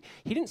gracious as we do.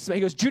 He didn't say,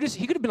 he goes, Judas,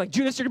 he could have been like,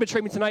 Judas, you're going to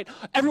betray me tonight.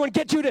 Everyone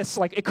get Judas.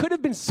 Like, it could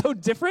have been so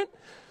different,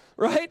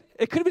 right?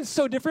 It could have been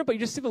so different, but you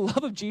just see the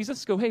love of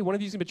Jesus go, hey, one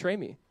of you is going to betray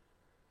me.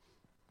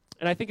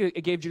 And I think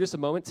it gave Judas a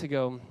moment to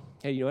go,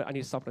 hey, you know what? I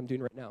need to stop what I'm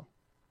doing right now.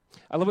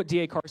 I love what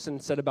D.A. Carson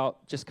said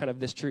about just kind of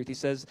this truth. He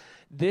says,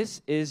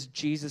 this is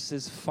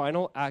Jesus'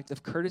 final act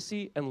of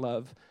courtesy and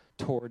love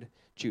toward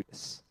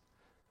Judas.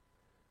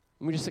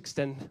 Let me just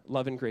extend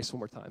love and grace one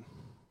more time.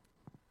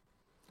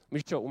 Let me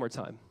just show it one more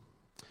time.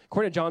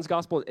 According to John's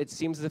gospel, it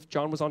seems as if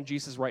John was on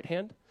Jesus' right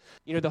hand.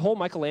 You know, the whole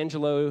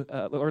Michelangelo,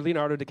 or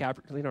Leonardo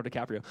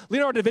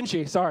da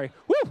Vinci, sorry.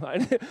 Woo!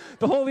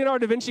 The whole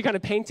Leonardo da Vinci kind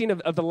of painting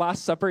of the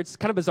Last Supper, it's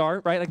kind of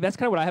bizarre, right? Like, that's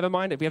kind of what I have in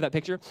mind if we have that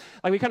picture.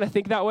 Like, we kind of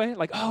think that way,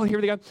 like, oh,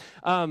 here they go.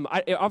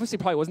 It obviously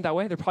probably wasn't that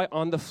way. They're probably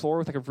on the floor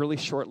with like a really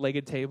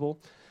short-legged table.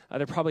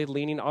 They're probably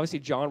leaning. Obviously,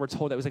 John, we're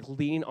told that was like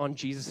leaning on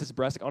Jesus'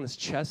 breast, like on his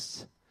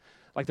chest.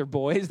 Like, they're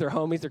boys, they're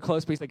homies, they're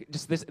close, but he's like,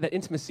 just this, that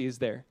intimacy is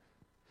there.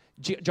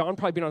 John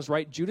probably being on his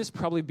right, Judas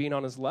probably being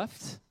on his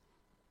left,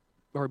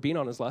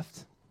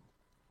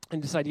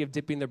 and this idea of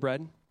dipping the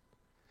bread.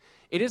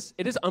 It is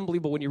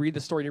unbelievable when you read the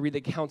story and you read the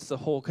accounts as a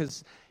whole,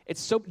 because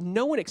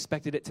no one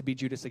expected it to be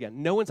Judas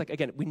again. No one's like,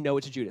 again, we know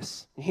it's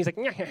Judas. And he's like,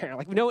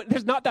 like, we know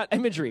there's not that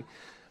imagery.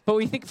 But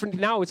we think for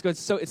now it's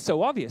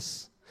so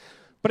obvious.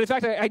 But in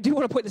fact, I do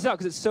want to point this out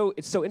because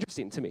it's so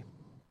interesting to me.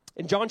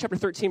 In John chapter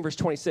 13, verse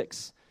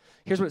 26,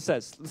 here's what it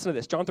says. Listen to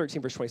this. John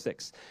 13, verse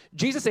 26.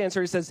 Jesus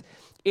answered, he says,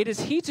 it is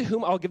he to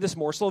whom I'll give this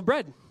morsel of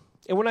bread.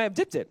 And when I have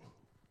dipped it.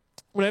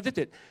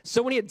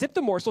 So when he had dipped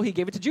the morsel, he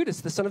gave it to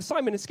Judas, the son of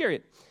Simon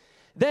Iscariot.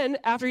 Then,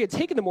 after he had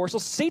taken the morsel,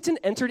 Satan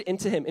entered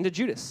into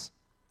Judas.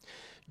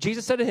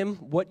 Jesus said to him,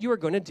 what you are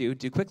going to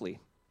do quickly.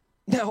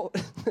 Now,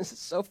 this is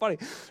so funny.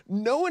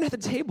 No one at the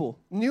table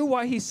knew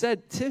why he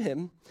said this to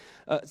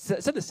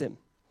him.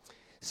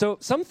 So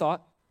some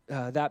thought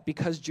that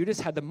because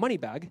Judas had the money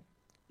bag,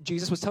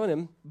 Jesus was telling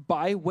him,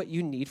 buy what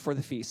you need for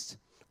the feast,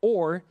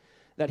 or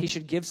that he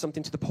should give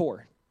something to the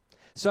poor.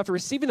 So after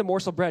receiving the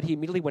morsel of bread, he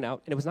immediately went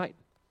out, and it was night.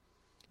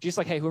 Jesus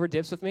like, hey, whoever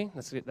dips with me,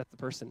 that's the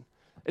person.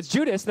 It's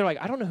Judas, and they're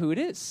like, I don't know who it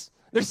is.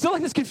 There's still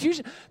like this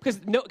confusion,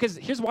 because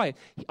here's why.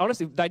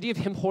 Honestly, the idea of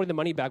him holding the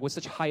money bag was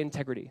such high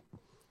integrity.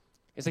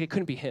 It's like it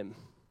couldn't be him,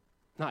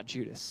 not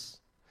Judas.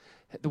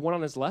 The one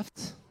on his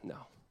left? No.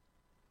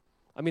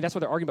 I mean, that's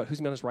what they're arguing about, who's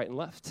on his right and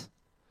left.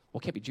 Well,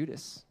 it can't be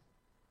Judas.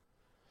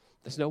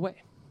 There's no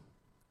way.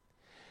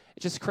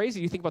 It's just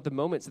crazy. You think about the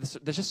moments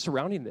that's just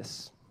surrounding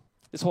this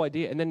whole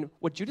idea. And then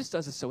what Judas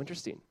does is so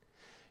interesting.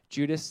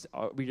 Judas,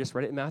 we just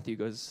read it in Matthew,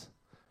 goes,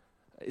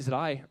 is it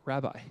I,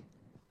 Rabbi?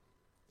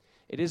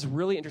 It is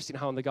really interesting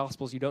how in the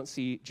Gospels you don't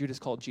see Judas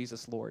call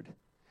Jesus Lord.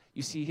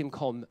 You see him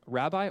call him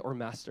Rabbi or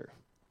Master.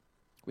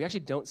 We actually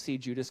don't see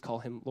Judas call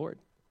him Lord.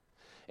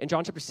 In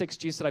John chapter 6,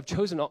 Jesus said, I've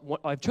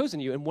chosen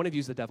you, and one of you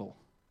is the devil.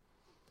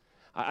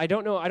 I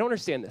don't know. I don't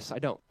understand this. I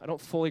don't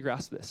fully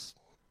grasp this.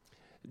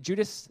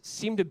 Judas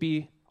seemed to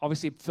be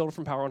obviously filled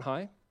from power on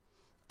high,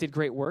 did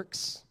great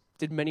works,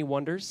 did many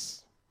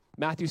wonders.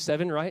 Matthew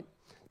 7, right?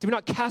 Did we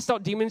not cast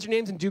out demons in your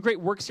names and do great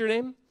works in your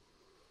name?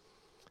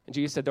 And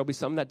Jesus said, there'll be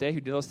some that day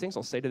who did those things.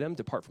 I'll say to them,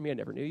 depart from me, I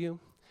never knew you.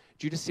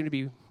 Judas seemed to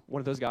be one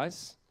of those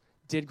guys,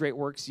 did great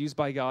works, used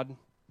by God,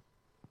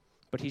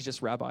 but he's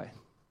just Rabbi.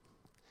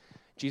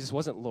 Jesus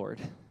wasn't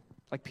Lord.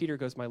 Like Peter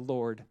goes, my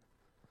Lord.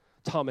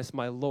 Thomas,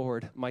 my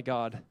Lord, my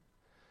God.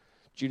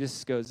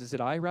 Judas goes, is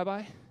it I,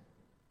 Rabbi?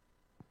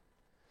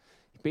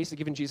 Basically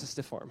giving Jesus a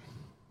stiff arm.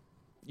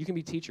 You can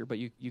be teacher, but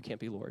you can't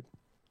be Lord.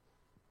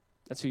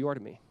 That's who you are to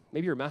me.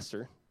 Maybe you're a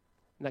master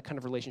in that kind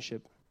of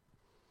relationship,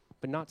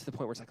 but not to the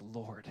point where it's like,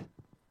 Lord,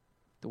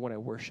 the one I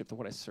worship, the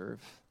one I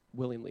serve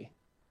willingly.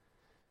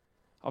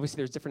 Obviously,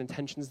 there's different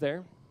intentions there.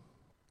 And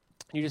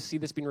you just see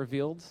this being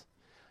revealed.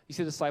 You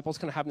see the disciples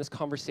kind of having this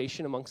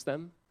conversation amongst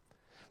them.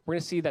 We're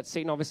going to see that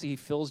Satan, obviously, he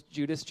fills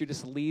Judas.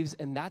 Judas leaves,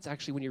 and that's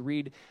actually when you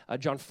read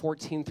John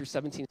 14 through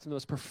 17, some of the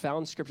most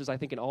profound scriptures, I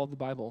think, in all of the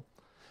Bible.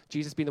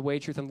 Jesus being the way,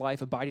 truth, and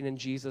life, abiding in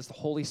Jesus, the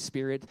Holy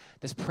Spirit,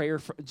 this prayer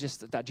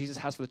that Jesus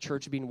has for the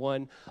church being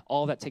one,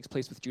 all that takes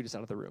place with Judas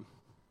out of the room.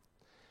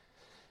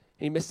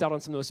 And he missed out on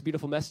some of the most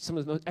beautiful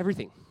messages,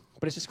 everything.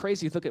 But it's just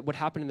crazy. You look at what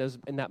happened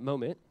in that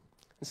moment.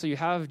 And so you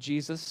have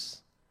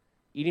Jesus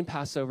eating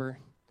Passover.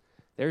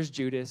 There's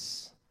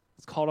Judas.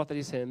 It's called out that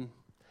he's him.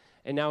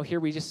 And now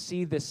here we just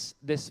see this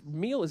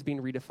meal is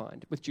being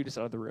redefined with Judas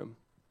out of the room.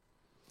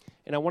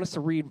 And I want us to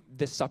read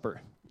this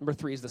supper. Number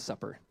 3 is the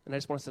supper. And I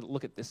just want us to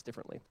look at this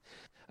differently.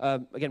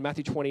 Again,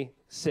 Matthew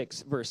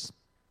 26, verse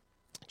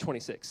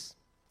 26.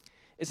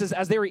 It says,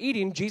 as they were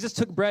eating, Jesus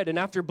took bread, and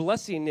after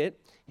blessing it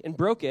and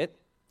broke it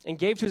and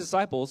gave to his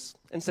disciples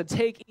and said,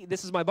 take, eat,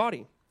 this is my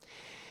body.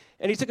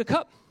 And he took a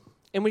cup.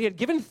 And when he had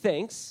given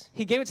thanks,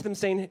 he gave it to them,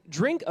 saying,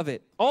 drink of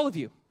it, all of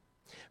you.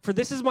 For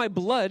this is my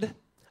blood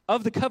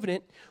of the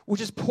covenant,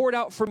 which is poured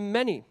out for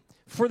many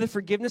for the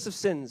forgiveness of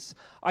sins.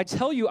 I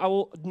tell you, I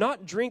will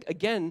not drink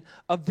again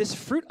of this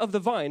fruit of the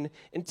vine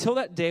until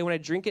that day when I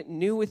drink it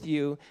new with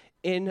you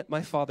in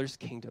my Father's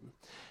kingdom.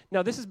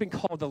 Now, this has been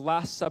called the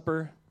Last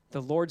Supper,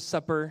 the Lord's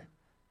Supper,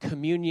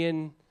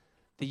 communion,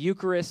 the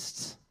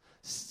Eucharist,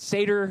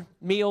 Seder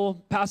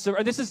meal,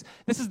 Passover. This is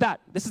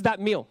that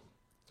meal.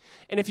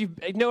 And if you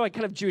know like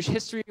kind of Jewish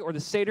history or the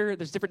Seder,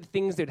 there's different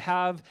things they'd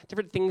have,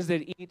 different things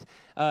they'd eat.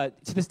 To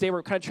this day,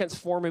 we're kind of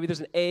transformed. Maybe there's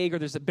an egg or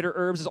there's a bitter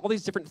herbs. There's all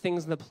these different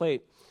things on the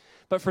plate.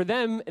 But for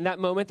them, in that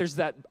moment, there's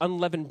that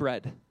unleavened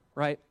bread,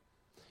 right?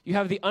 You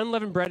have the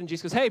unleavened bread, and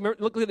Jesus goes, hey,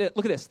 look at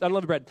this, the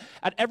unleavened bread.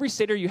 At every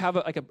Seder, you have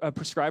a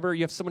prescriber.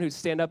 You have someone who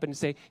stand up and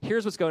say,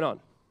 here's what's going on.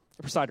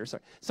 A presider,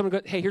 sorry. Someone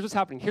goes, hey, here's what's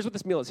happening. Here's what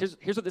this meal is.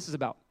 Here's what this is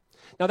about.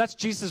 Now, that's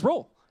Jesus'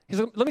 role. He's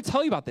like, let me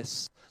tell you about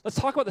this. Let's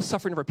talk about the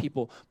suffering of our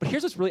people. But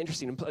here's what's really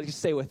interesting. Just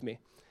stay with me.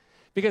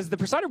 Because the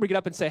presider would get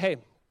up and say, hey,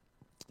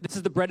 this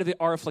is the bread of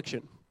our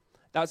affliction.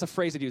 That was a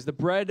phrase he'd use, the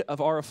bread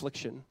of our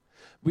affliction.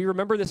 We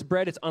remember this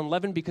bread. It's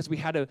unleavened because we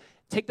had to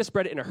take this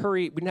bread in a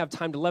hurry. We didn't have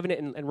time to leaven it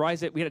and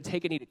rise it. We had to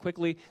take it and eat it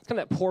quickly. It's kind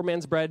of that poor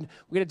man's bread.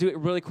 We had to do it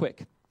really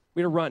quick.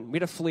 We had to run. We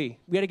had to flee.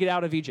 We had to get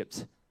out of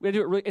Egypt. We had to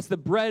do it really. It's the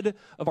bread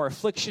of our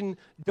affliction.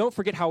 Don't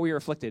forget how we are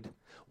afflicted.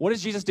 What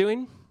is Jesus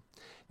doing?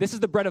 This is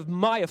the bread of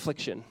my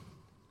affliction.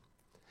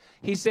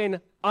 He's saying,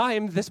 I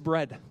am this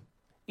bread.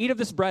 Eat of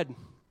this bread.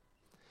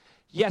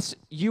 Yes,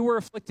 you were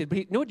afflicted, but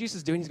you know what Jesus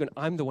is doing? He's going,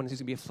 I'm the one who's going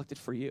to be afflicted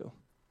for you.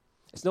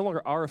 It's no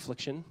longer our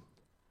affliction.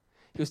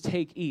 He goes,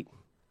 take, eat.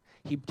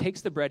 He takes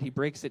the bread, he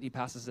breaks it, he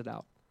passes it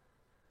out.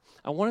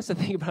 I want us to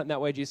think about it in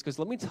that way. Jesus goes,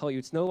 let me tell you,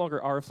 it's no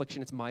longer our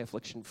affliction, it's my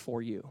affliction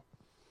for you.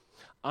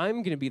 I'm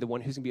going to be the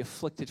one who's going to be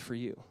afflicted for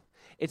you.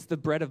 It's the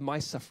bread of my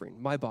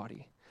suffering, my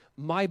body.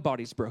 My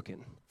body's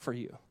broken for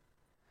you.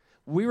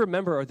 We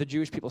remember the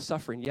Jewish people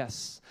suffering,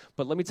 yes,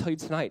 but let me tell you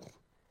tonight,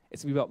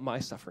 it's going to be about my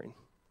suffering.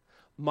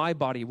 My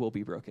body will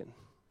be broken.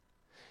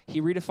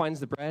 He redefines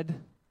the bread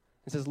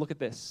and says, look at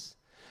this.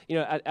 You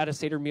know, at a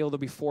Seder meal, there'll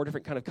be 4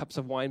 different kind of cups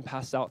of wine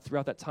passed out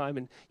throughout that time,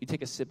 and you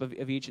take a sip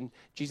of each, and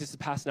Jesus is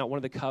passing out one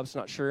of the cups,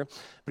 not sure, but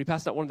he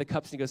passed out one of the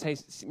cups, and he goes, hey,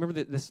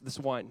 remember this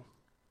wine.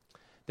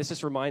 This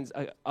just reminds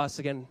us,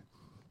 again,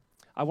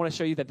 I want to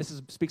show you that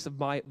speaks of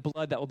my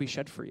blood that will be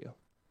shed for you.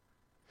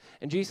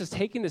 And Jesus is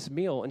taking this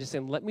meal and just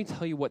saying, let me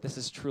tell you what this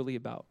is truly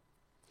about.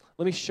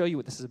 Let me show you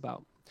what this is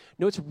about. You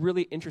know what's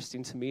really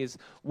interesting to me is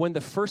when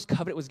the first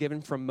covenant was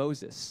given from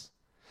Moses,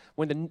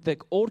 when the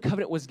old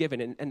covenant was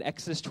given in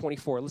Exodus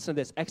 24, listen to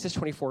this, Exodus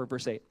 24,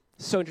 verse 8.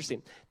 So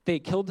interesting. They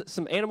killed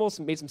some animals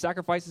and made some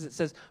sacrifices. It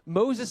says,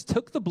 Moses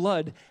took the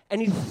blood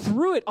and he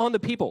threw it on the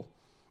people.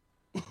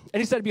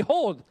 And he said,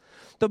 behold,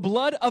 the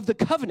blood of the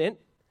covenant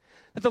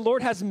that the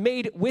Lord has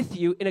made with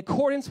you in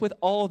accordance with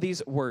all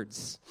these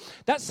words.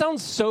 That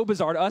sounds so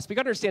bizarre to us. But you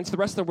got to understand, to the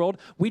rest of the world,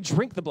 we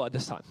drink the blood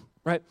this time,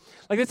 right?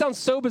 Like, it sounds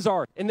so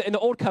bizarre. In the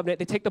old covenant,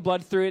 they take the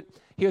blood through it.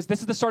 He goes,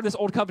 this is the start of this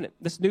old covenant.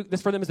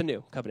 This for them is a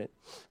new covenant,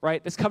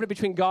 right? This covenant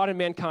between God and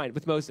mankind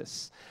with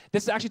Moses.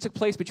 This actually took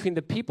place between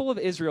the people of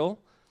Israel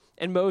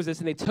and Moses,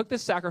 and they took the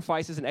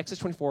sacrifices in Exodus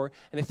 24,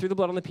 and they threw the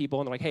blood on the people,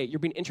 and they're like, hey, you're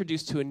being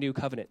introduced to a new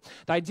covenant.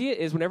 The idea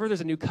is whenever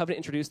there's a new covenant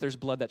introduced, there's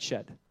blood that's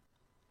shed.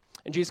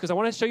 And Jesus goes, I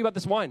want to show you about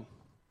this wine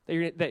that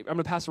I'm going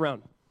to pass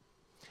around.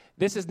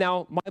 This is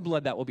now my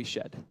blood that will be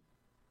shed.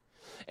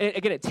 And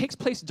again, it takes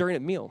place during a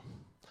meal.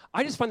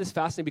 I just find this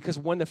fascinating because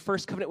when the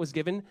first covenant was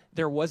given,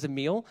 there was a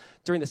meal.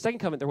 During the second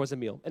covenant, there was a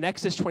meal. In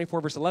Exodus 24,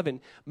 verse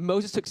 11,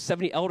 Moses took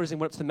 70 elders and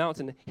went up to the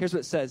mountain. Here's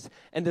what it says.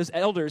 And those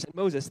elders and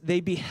Moses,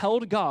 they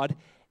beheld God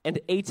and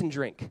ate and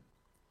drank.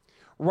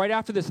 Right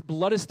after this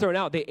blood is thrown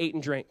out, they ate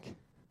and drank.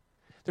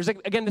 There's,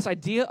 again, this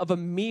idea of a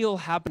meal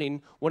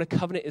happening when a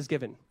covenant is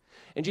given.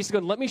 And Jesus is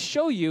going, let me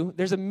show you,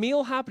 there's a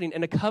meal happening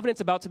and a covenant's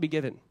about to be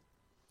given.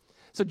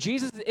 So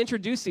Jesus is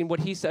introducing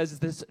what he says is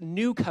this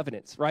new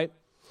covenant, right?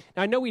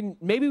 Now, I know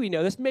maybe we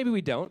know this, maybe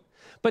we don't,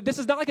 but this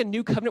is not like a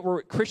new covenant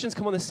where Christians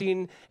come on the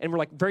scene and we're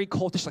like very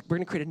cultish, like we're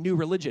going to create a new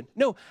religion.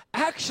 No,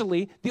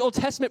 actually, the Old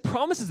Testament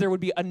promises there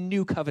would be a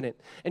new covenant.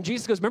 And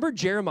Jesus goes, remember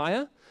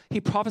Jeremiah? He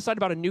prophesied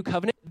about a new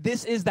covenant.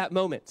 This is that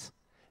moment.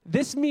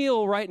 This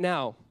meal right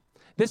now,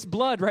 this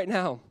blood right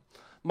now,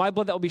 my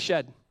blood that will be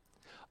shed.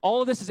 All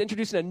of this is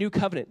introducing a new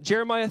covenant.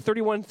 Jeremiah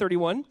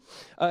 31:31,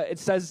 it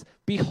says,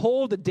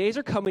 behold, the days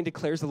are coming,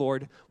 declares the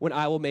Lord, when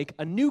I will make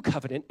a new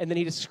covenant. And then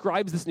he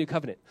describes this new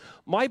covenant.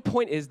 My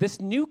point is,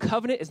 this new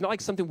covenant is not like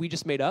something we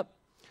just made up.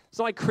 It's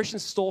not like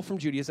Christians stole from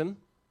Judaism.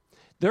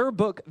 Their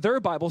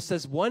Bible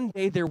says one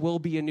day there will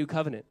be a new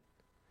covenant.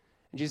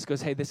 And Jesus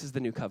goes, hey, this is the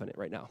new covenant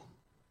right now.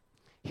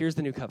 Here's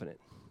the new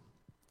covenant.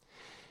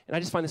 And I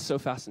just find this so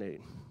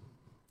fascinating.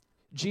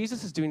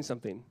 Jesus is doing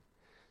something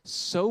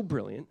so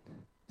brilliant,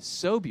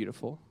 so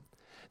beautiful,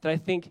 that I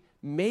think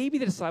maybe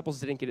the disciples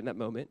didn't get it in that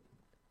moment.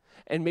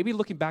 And maybe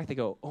looking back, they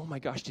go, oh my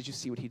gosh, did you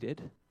see what he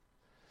did?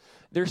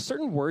 There are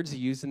certain words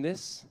used in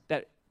this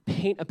that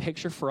paint a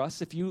picture for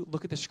us, if you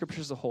look at the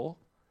scriptures as a whole,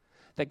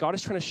 that God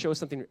is trying to show us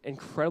something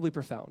incredibly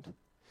profound.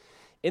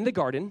 In the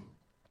garden,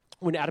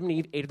 when Adam and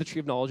Eve ate of the tree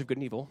of knowledge of good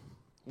and evil,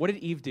 what did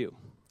Eve do?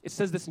 It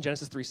says this in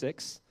Genesis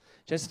 3:6.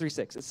 Genesis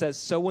 3:6. It says,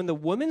 so when the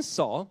woman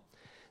saw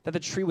that the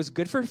tree was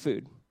good for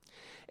food,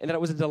 and that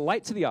it was a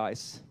delight to the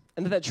eyes,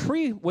 and that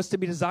tree was to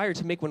be desired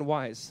to make one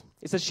wise,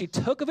 it says she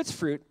took of its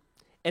fruit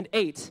and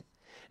ate,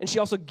 and she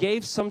also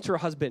gave some to her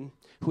husband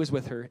who was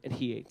with her, and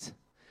he ate.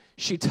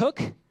 She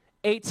took,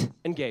 ate,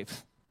 and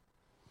gave.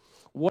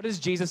 What does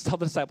Jesus tell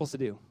the disciples to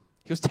do?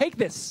 He goes, take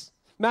this.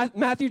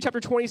 Matthew chapter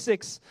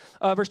 26,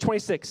 verse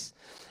 26.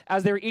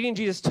 As they were eating,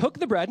 Jesus took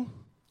the bread,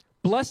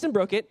 blessed and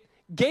broke it,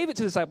 gave it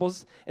to the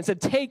disciples, and said,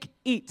 take,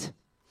 eat.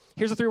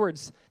 Here's the three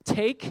words.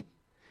 Take,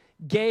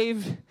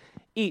 gave,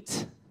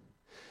 eat.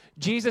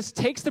 Jesus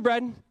takes the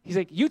bread. He's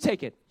like, you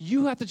take it.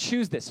 You have to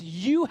choose this.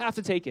 You have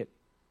to take it.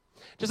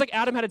 Just like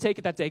Adam had to take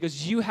it that day. He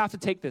goes, you have to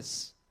take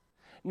this.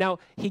 Now,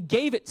 he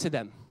gave it to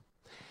them.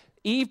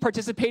 Eve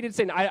participated,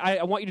 saying,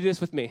 I want you to do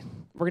this with me.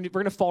 We're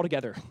gonna fall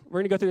together. We're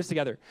going to go through this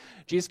together.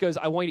 Jesus goes,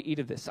 I want you to eat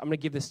of this. I'm going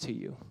to give this to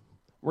you.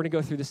 We're going to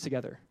go through this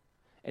together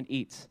and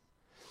eat.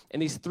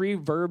 And these three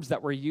verbs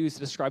that were used to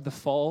describe the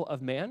fall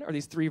of man are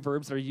these three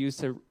verbs that are used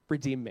to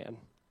redeem man.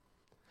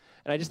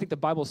 And I just think the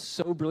Bible is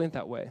so brilliant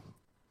that way.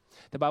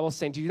 The Bible is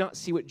saying, do you not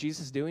see what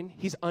Jesus is doing?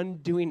 He's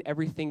undoing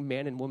everything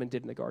man and woman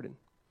did in the garden.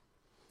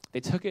 They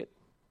took it,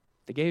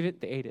 they gave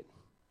it, they ate it.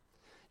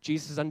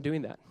 Jesus is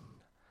undoing that.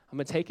 I'm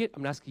going to take it.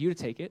 I'm going to ask you to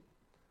take it.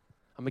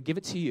 I'm going to give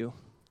it to you,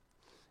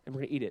 and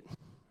we're going to eat it.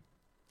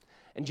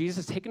 And Jesus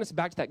has taken us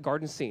back to that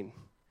garden scene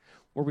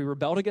where we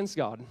rebelled against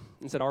God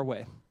and said, our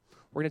way.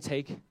 We're going to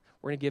take,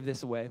 we're going to give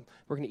this away.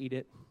 We're going to eat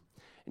it.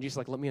 And Jesus is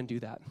like, let me undo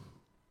that.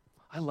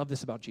 I love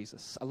this about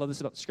Jesus. I love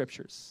this about the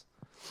scriptures.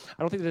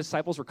 I don't think the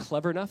disciples were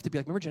clever enough to be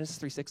like, remember Genesis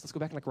 3:6? Let's go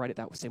back and write it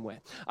that same way.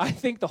 I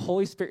think the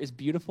Holy Spirit is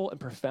beautiful and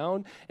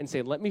profound and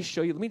say, let me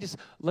show you,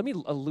 let me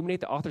illuminate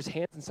the author's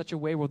hands in such a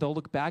way where they'll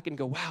look back and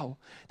go, wow,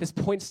 this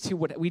points to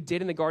what we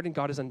did in the garden,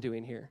 God is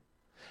undoing here.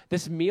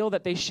 This meal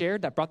that they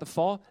shared that brought the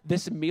fall,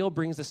 this meal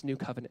brings this new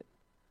covenant.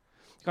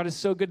 God is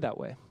so good that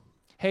way.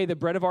 Hey, the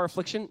bread of our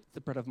affliction,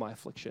 the bread of my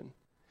affliction.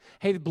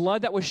 Hey, the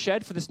blood that was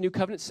shed for this new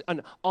covenant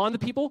on the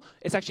people,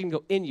 it's actually going to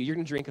go in you. You're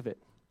going to drink of it.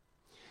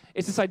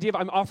 It's this idea of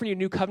I'm offering you a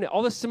new covenant.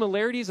 All the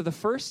similarities of the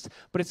first,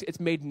 but it's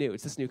made new.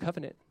 It's this new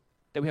covenant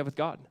that we have with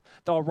God.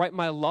 That I'll write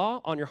my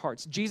law on your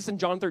hearts. Jesus in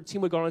John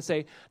 13 would go on and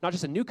say, not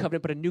just a new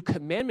covenant, but a new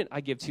commandment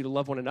I give to you to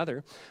love one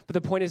another. But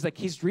the point is like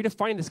he's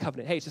redefining this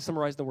covenant. Hey, it's just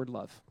summarizing the word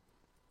love.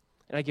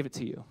 And I give it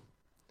to you.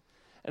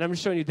 And I'm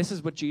just showing you this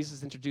is what Jesus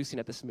is introducing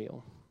at this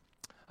meal.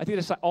 I think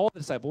all the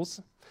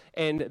disciples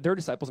and their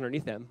disciples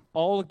underneath them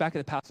all look back at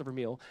the Passover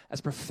meal as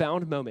a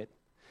profound moment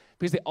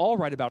because they all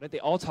write about it, they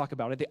all talk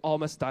about it, they all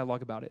must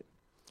dialogue about it.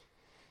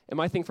 And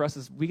my thing for us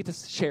is we get to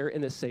share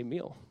in this same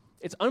meal.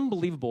 It's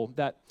unbelievable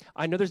that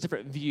I know there's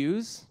different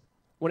views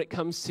when it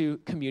comes to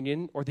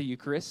communion or the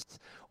Eucharist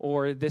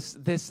or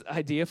this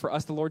idea for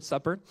us, the Lord's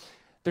Supper.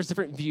 There's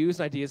different views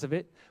and ideas of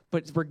it.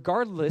 But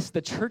regardless,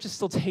 the church is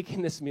still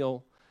taking this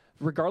meal,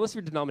 regardless of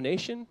your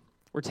denomination.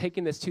 We're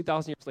taking this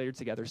 2,000 years later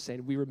together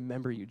saying, we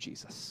remember you,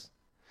 Jesus.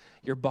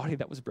 Your body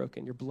that was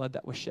broken, your blood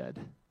that was shed.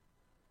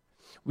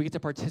 We get to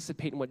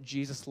participate in what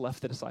Jesus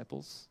left the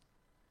disciples.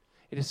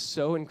 It is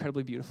so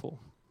incredibly beautiful.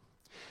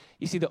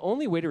 You see, the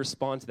only way to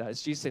respond to that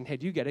is Jesus saying, hey,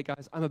 do you get it,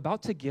 guys? I'm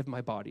about to give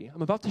my body.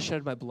 I'm about to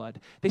shed my blood.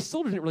 They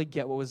still didn't really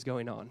get what was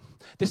going on.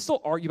 They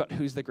still argue about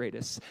who's the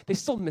greatest. They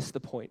still miss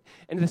the point.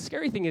 And the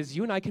scary thing is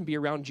you and I can be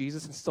around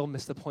Jesus and still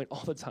miss the point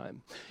all the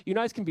time. You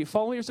guys can be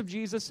followers of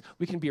Jesus.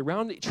 We can be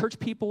around church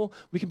people.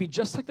 We can be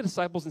just like the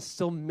disciples and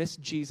still miss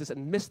Jesus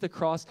and miss the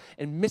cross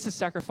and miss his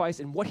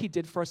sacrifice and what he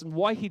did for us and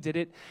why he did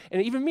it.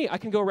 And even me, I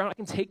can go around, I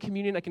can take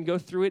communion, I can go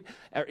through it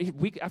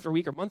week after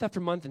week or month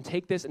after month and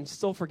take this and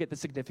still forget the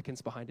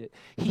significance behind it.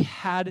 He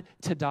had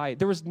to die.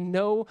 There was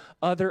no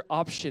other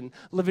option.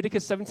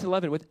 Leviticus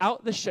 17:11,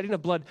 without the shedding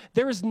of blood,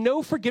 there is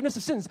no forgiveness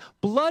of sins.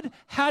 Blood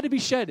had to be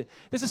shed.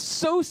 This is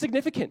so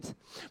significant.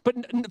 But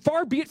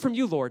far be it from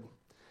you, Lord.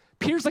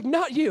 Peter's like,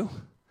 not you.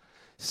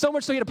 So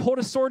much so he had to pull out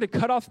a sword to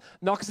cut off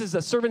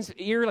Malchus's servant's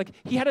ear. Like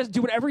he had to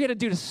do whatever he had to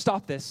do to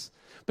stop this.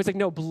 But it's like,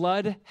 no,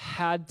 blood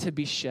had to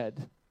be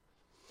shed.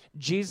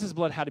 Jesus'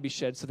 blood had to be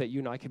shed so that you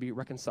and I could be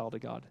reconciled to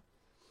God.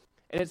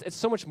 And it's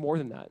so much more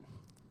than that.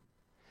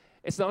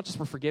 It's not just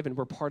we're forgiven,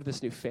 we're part of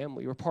this new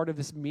family. We're part of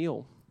this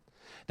meal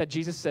that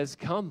Jesus says,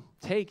 come,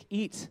 take,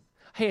 eat.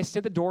 Hey, I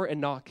stand at the door and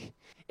knock.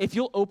 If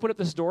you'll open up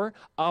this door,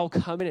 I'll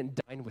come in and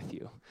dine with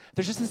you.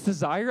 There's just this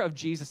desire of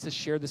Jesus to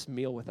share this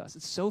meal with us.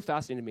 It's so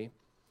fascinating to me.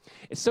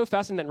 It's so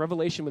fascinating that in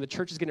Revelation, when the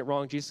church is getting it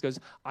wrong, Jesus goes,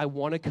 I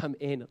want to come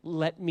in.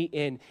 Let me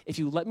in. If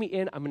you let me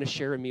in, I'm going to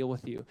share a meal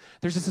with you.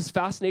 There's this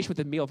fascination with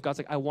the meal of God's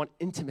like, I want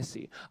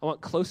intimacy. I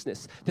want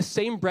closeness. The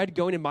same bread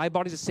going in my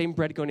body is the same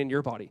bread going in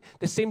your body.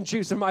 The same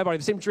juice in my body,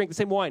 the same drink, the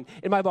same wine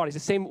in my body is the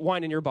same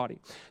wine in your body.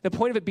 The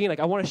point of it being like,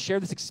 I want to share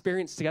this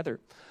experience together.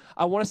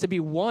 I want us to be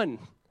one,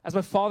 as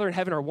my Father in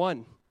heaven are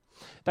one.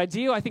 The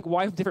idea, I think,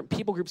 why different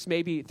people groups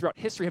maybe throughout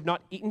history have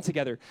not eaten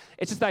together.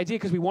 It's just the idea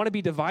because we want to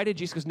be divided.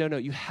 Jesus goes, no,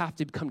 you have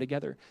to come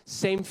together.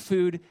 Same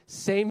food,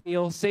 same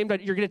meal,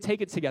 you're going to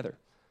take it together.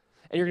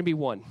 And you're going to be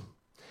one.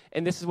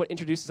 And this is what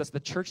introduces us to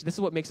the church. This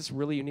is what makes us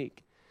really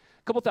unique.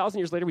 A couple thousand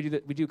years later,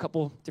 we do a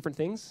couple different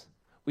things.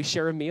 We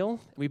share a meal,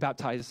 and we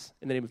baptize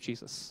in the name of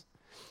Jesus.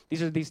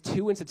 These are these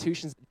two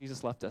institutions that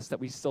Jesus left us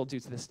that we still do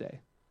to this day.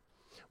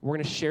 We're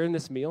going to share in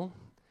this meal,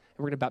 and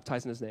we're going to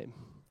baptize in his name.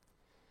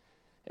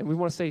 And we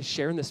want to say,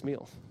 share in this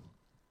meal.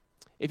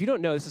 If you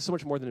don't know, this is so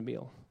much more than a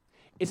meal.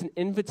 It's an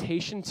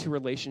invitation to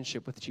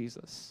relationship with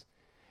Jesus.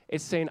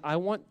 It's saying, I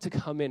want to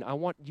come in. I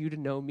want you to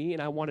know me,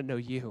 and I want to know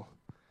you.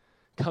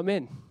 Come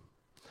in.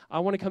 I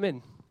want to come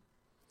in.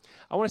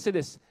 I want to say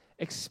this.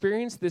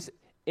 Experience this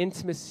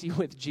intimacy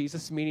with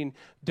Jesus, meaning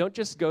don't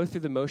just go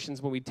through the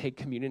motions when we take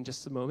communion in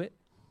just a moment.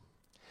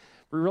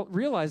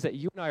 Realize that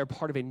you and I are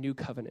part of a new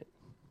covenant.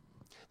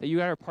 That you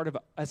and I are part of,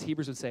 as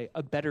Hebrews would say,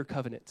 a better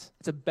covenant.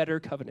 It's a better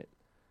covenant.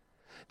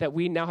 That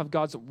we now have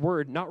God's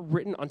word not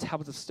written on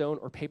tablets of stone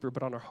or paper,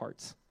 but on our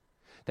hearts.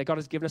 That God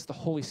has given us the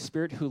Holy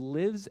Spirit who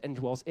lives and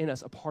dwells in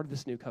us, a part of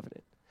this new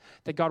covenant.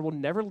 That God will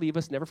never leave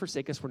us, never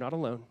forsake us. We're not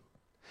alone.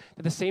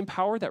 That the same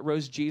power that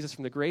rose Jesus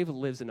from the grave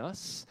lives in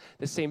us.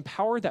 The same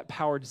power that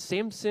powered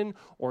Samson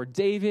or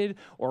David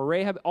or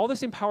Rahab, all the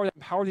same power that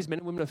empowered these men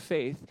and women of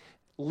faith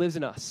lives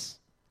in us.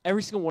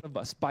 Every single one of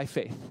us by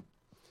faith.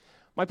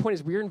 My point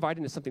is we're invited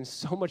into something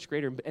so much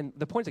greater. And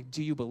the point is like,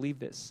 do you believe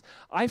this?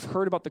 I've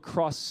heard about the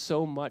cross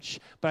so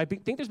much, but I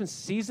think there's been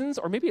seasons,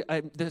 or maybe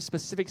the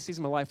specific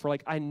season of my life where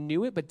like I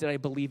knew it, but did I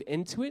believe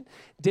into it?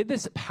 Did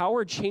this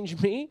power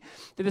change me?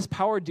 Did this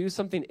power do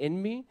something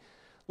in me?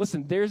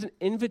 Listen, there's an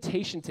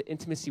invitation to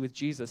intimacy with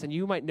Jesus. And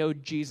you might know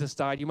Jesus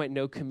died. You might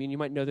know communion. You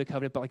might know the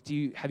covenant. But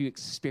like, have you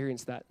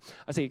experienced that?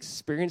 I say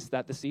experience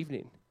that this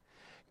evening.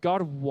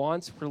 God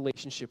wants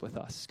relationship with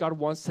us. God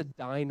wants to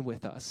dine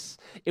with us.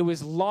 It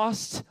was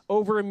lost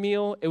over a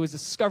meal. It was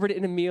discovered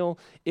in a meal.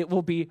 It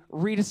will be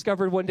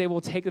rediscovered one day.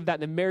 We'll take of that in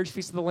the marriage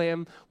feast of the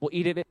Lamb. We'll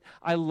eat of it.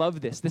 I love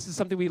this. This is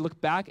something we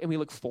look back and we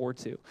look forward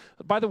to.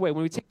 By the way,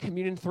 when we take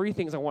communion, three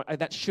things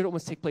that should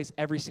almost take place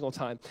every single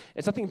time.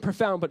 It's nothing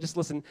profound, but just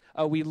listen.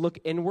 We look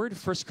inward.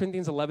 1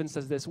 Corinthians 11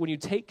 says this. When you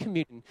take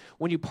communion,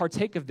 when you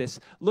partake of this,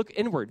 look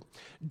inward.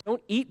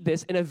 Don't eat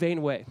this in a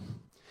vain way.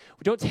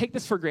 Don't take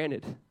this for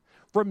granted.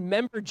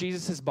 Remember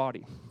Jesus'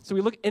 body. So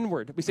we look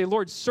inward. We say,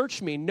 Lord, search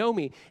me, know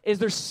me. Is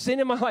there sin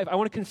in my life? I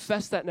want to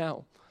confess that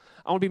now.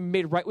 I want to be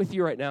made right with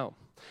you right now.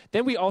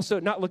 Then we also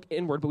not look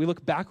inward, but we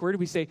look backward.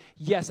 We say,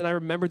 yes, and I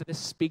remember that this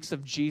speaks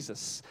of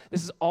Jesus.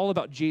 This is all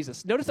about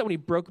Jesus. Notice that when he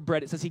broke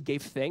bread, it says he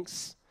gave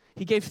thanks.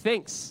 He gave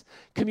thanks.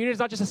 Communion is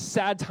not just a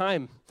sad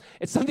time.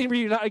 It's something where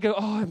you not go,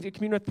 I'm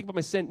communion, I think about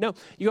my sin. No,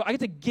 you go, I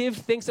get to give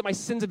thanks that my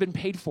sins have been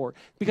paid for.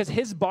 Because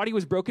his body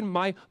was broken,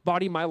 my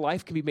body, my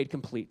life can be made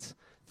complete.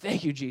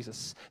 Thank you,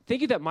 Jesus.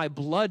 Thank you that my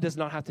blood does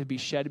not have to be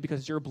shed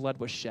because your blood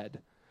was shed.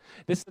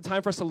 This is the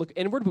time for us to look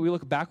inward, but we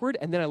look backward.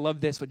 And then I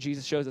love this, what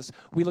Jesus shows us.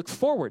 We look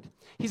forward.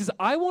 He says,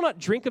 I will not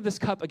drink of this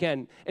cup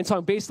again until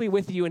I'm basically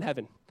with you in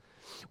heaven.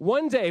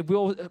 One day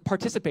we'll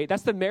participate.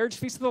 That's the marriage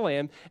feast of the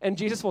Lamb. And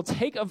Jesus will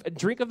take a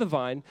drink of the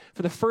vine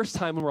for the first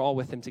time when we're all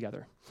with him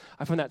together.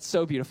 I find that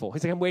so beautiful.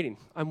 He's like, I'm waiting.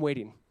 I'm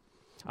going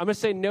to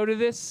say no to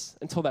this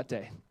until that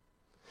day.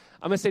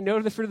 I'm going to say no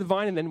to the fruit of the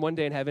vine, and then one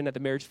day in heaven at the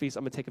marriage feast,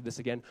 I'm going to take of this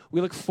again.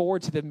 We look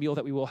forward to the meal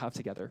that we will have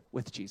together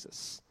with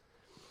Jesus.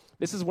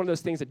 This is one of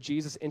those things that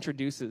Jesus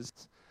introduces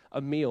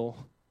a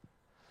meal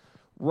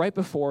right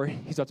before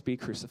he's about to be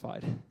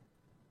crucified.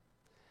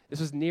 This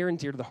was near and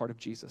dear to the heart of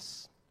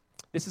Jesus.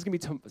 This is going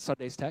to be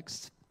Sunday's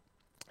text,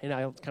 and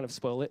I'll kind of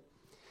spoil it.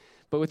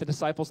 But with the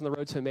disciples on the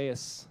road to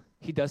Emmaus,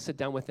 he does sit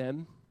down with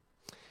them,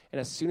 and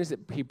as soon as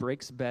he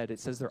breaks bread, it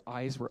says their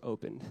eyes were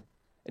opened.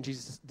 And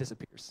Jesus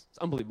disappears. It's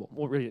unbelievable.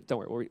 We'll read it. Don't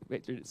worry. We'll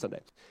read it Sunday.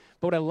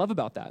 But what I love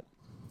about that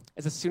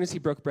is as soon as he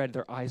broke bread,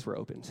 their eyes were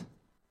opened.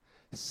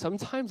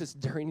 Sometimes it's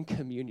during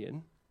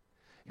communion,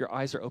 your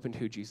eyes are open to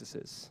who Jesus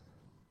is.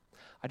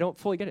 I don't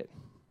fully get it.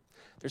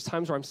 There's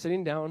times where I'm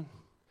sitting down,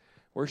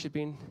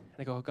 worshiping, and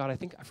I go, oh, God, I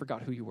think I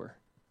forgot who you were.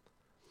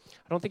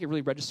 I don't think it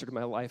really registered in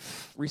my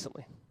life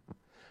recently.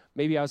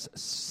 Maybe I was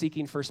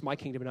seeking first my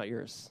kingdom and not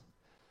yours.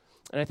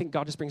 And I think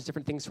God just brings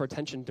different things to our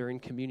attention during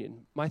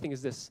communion. My thing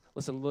is this.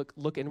 Listen,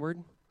 look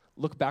inward.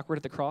 Look backward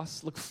at the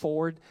cross. Look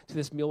forward to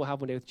this meal we'll have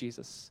one day with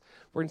Jesus.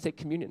 We're going to take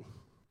communion.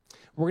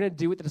 We're going to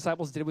do what the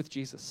disciples did with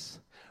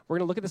Jesus. We're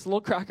going to look at this little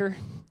cracker.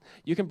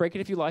 You can break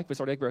it if you like, but it's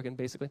already broken,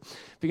 basically. But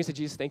you can say,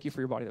 Jesus, thank you for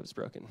your body that was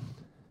broken.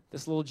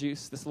 This little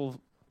juice, this little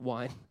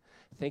wine,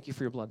 thank you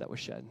for your blood that was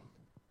shed.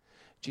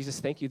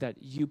 Jesus, thank you that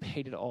you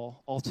paid it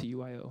all to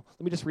you I owe.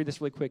 Let me just read this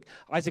really quick.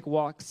 Isaac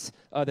Watts,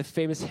 the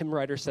famous hymn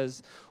writer,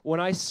 says, when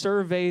I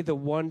survey the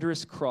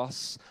wondrous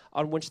cross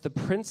on which the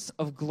Prince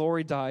of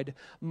Glory died,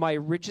 my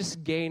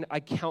richest gain I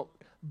count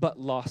but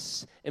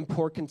loss, and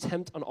pour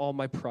contempt on all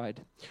my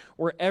pride.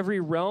 Were every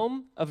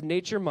realm of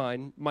nature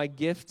mine, my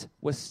gift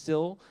was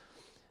still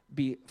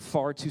be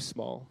far too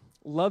small.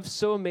 Love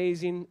so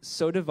amazing,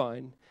 so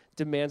divine,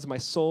 demands my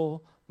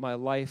soul, my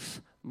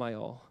life, my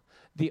all.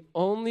 The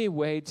only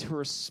way to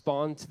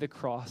respond to the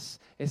cross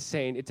is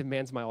saying it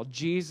demands my all.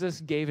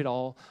 Jesus gave it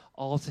all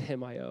to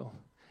him I owe.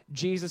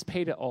 Jesus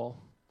paid it all.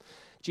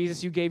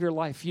 Jesus, you gave your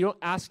life. You don't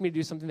ask me to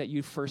do something that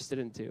you first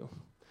didn't do.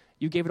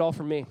 You gave it all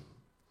for me.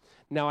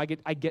 Now I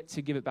get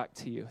to give it back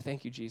to you.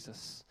 Thank you,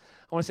 Jesus.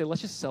 I want to say,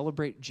 let's just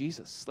celebrate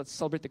Jesus. Let's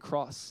celebrate the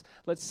cross.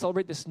 Let's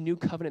celebrate this new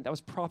covenant that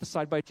was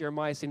prophesied by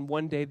Jeremiah, saying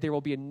one day there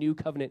will be a new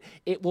covenant.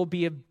 It will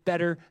be a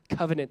better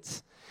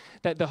covenant.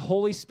 That the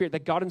Holy Spirit,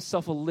 that God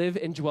himself will live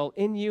and dwell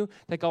in you,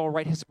 that God will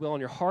write his will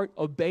on your heart.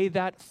 Obey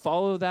that,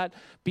 follow that,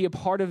 be a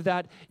part of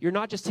that. You're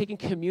not just taking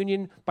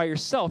communion by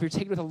yourself. You're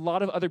taking it with a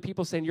lot of other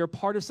people, saying you're a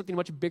part of something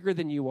much bigger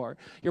than you are.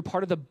 You're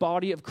part of the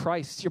body of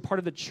Christ. You're part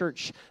of the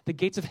church. The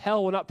gates of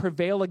hell will not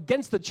prevail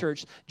against the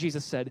church,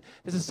 Jesus said.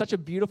 This is such a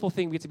beautiful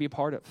thing we get to be a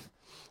part of.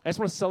 I just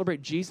want to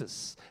celebrate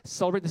Jesus.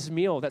 Celebrate this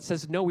meal that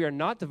says, no, we are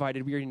not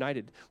divided. We are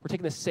united. We're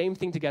taking the same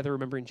thing together,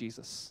 remembering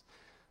Jesus.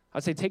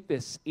 I'd say take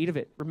this, eat of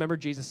it, remember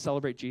Jesus,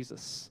 celebrate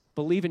Jesus,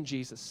 believe in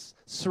Jesus,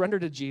 surrender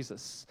to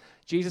Jesus.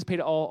 Jesus paid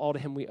it all to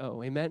him we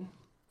owe, amen?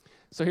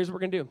 So here's what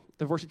we're going to do.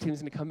 The worship team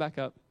is going to come back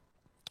up.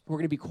 We're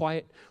going to be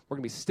quiet. We're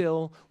going to be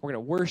still. We're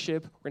going to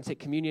worship. We're going to take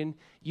communion.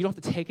 You don't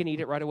have to take and eat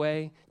it right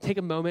away. Take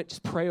a moment,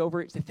 just pray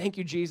over it, say thank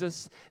you,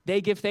 Jesus.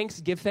 They give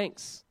thanks, give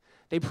thanks.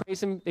 They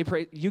praise him,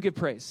 you give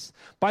praise.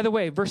 By the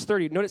way, verse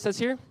 30, you know what it says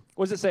here?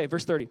 What does it say?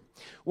 Verse 30.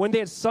 When they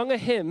had sung a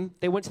hymn,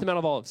 they went to the Mount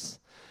of Olives.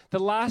 The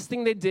last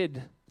thing they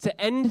did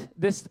to end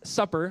this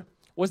supper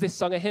was they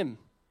sung a hymn.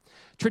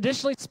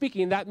 Traditionally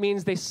speaking, that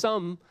means they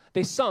sung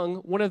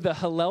one of the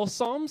Hallel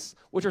Psalms,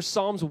 which are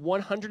Psalms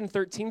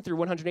 113 through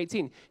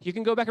 118. You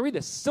can go back and read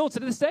this. Still to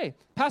this day,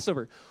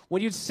 Passover.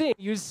 When you'd sing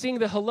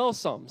the Hallel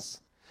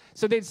Psalms.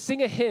 So they'd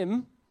sing a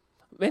hymn,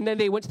 and then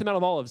they went to the Mount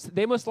of Olives.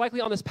 They most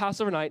likely on this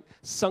Passover night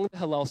sung the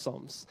Hallel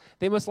Psalms.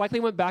 They most likely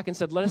went back and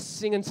said, let us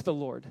sing unto the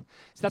Lord.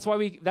 So that's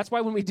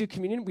why when we do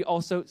communion, we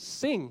also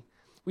sing.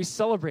 We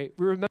celebrate,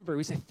 we remember,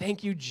 we say,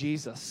 thank you,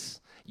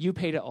 Jesus. You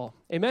paid it all.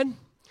 Amen?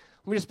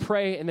 Let me just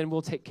pray, and then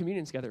we'll take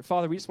communion together.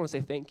 Father, we just want to say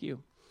thank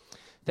you.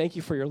 Thank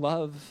you for your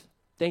love.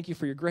 Thank you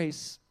for your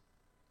grace.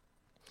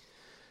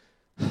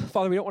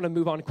 Father, we don't want to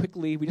move on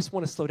quickly. We just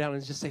want to slow down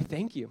and just say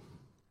thank you.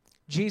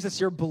 Jesus,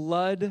 your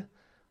blood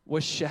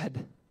was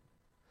shed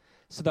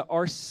so that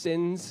our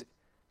sins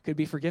could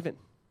be forgiven.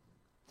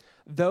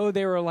 Though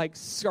they were like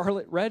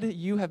scarlet red,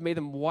 you have made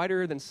them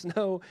whiter than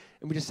snow,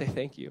 and we just say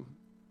thank you.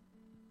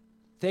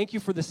 Thank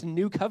you for this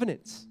new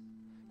covenant,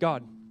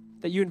 God,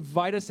 that you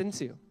invite us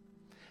into.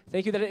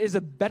 Thank you that it is a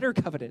better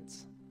covenant.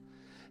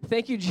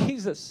 Thank you,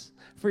 Jesus,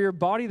 for your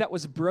body that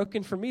was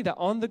broken for me, that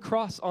on the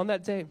cross, on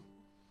that day,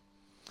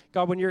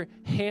 God, when your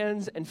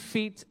hands and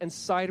feet and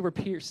side were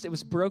pierced, it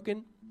was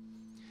broken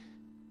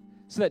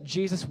so that,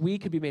 Jesus, we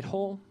could be made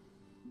whole,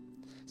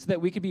 so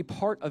that we could be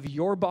part of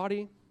your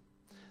body,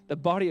 the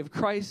body of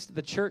Christ,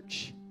 the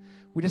church.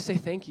 We just say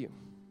thank you.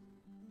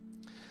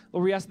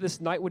 Lord, we ask that this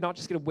night would not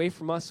just get away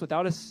from us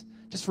without us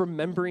just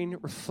remembering,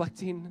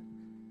 reflecting,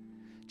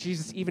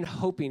 Jesus, even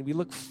hoping. We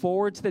look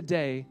forward to the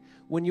day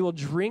when you will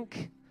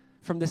drink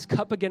from this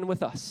cup again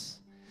with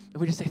us.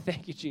 And we just say,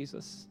 thank you,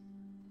 Jesus.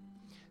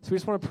 So we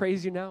just want to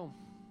praise you now.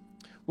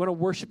 We want to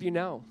worship you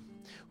now.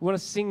 We want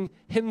to sing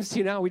hymns to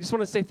you now. We just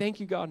want to say, thank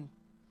you, God.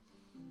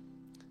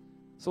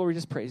 So Lord, we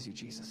just praise you,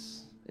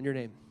 Jesus, in your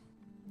name.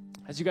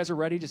 As you guys are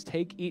ready, just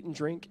take, eat, and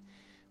drink.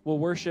 We'll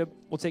worship.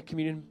 We'll take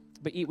communion,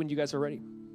 but eat when you guys are ready.